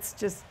rabbits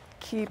just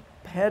keep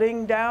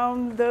heading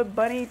down the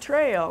bunny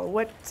trail.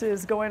 What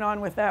is going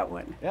on with that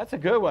one? That's a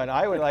good one.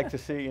 I would like to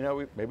see,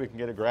 maybe we can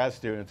get a grad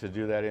student to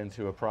do that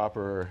into a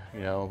proper,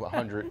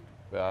 100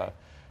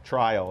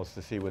 trials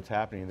to see what's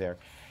happening there.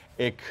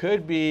 It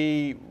could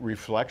be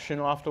reflection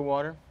off the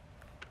water,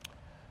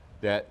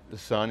 that the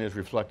sun is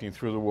reflecting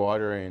through the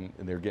water and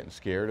they're getting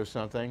scared of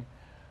something.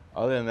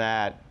 Other than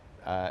that,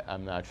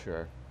 I'm not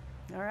sure.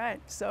 All right,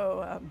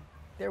 so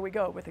there we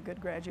go with a good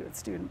graduate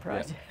student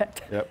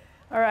project. Yep.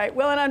 All right,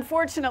 well, and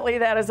unfortunately,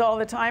 that is all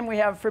the time we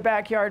have for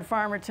Backyard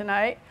Farmer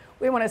tonight.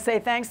 We want to say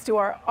thanks to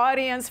our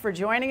audience for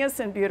joining us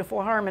in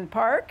beautiful Harmon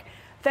Park.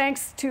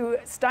 Thanks to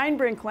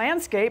Steinbrink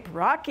Landscape,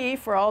 Rocky,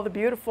 for all the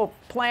beautiful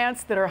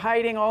plants that are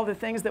hiding all the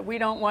things that we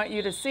don't want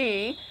you to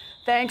see.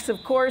 Thanks,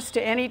 of course, to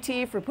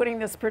NET for putting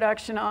this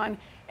production on.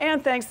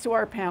 And thanks to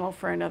our panel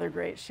for another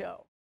great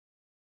show.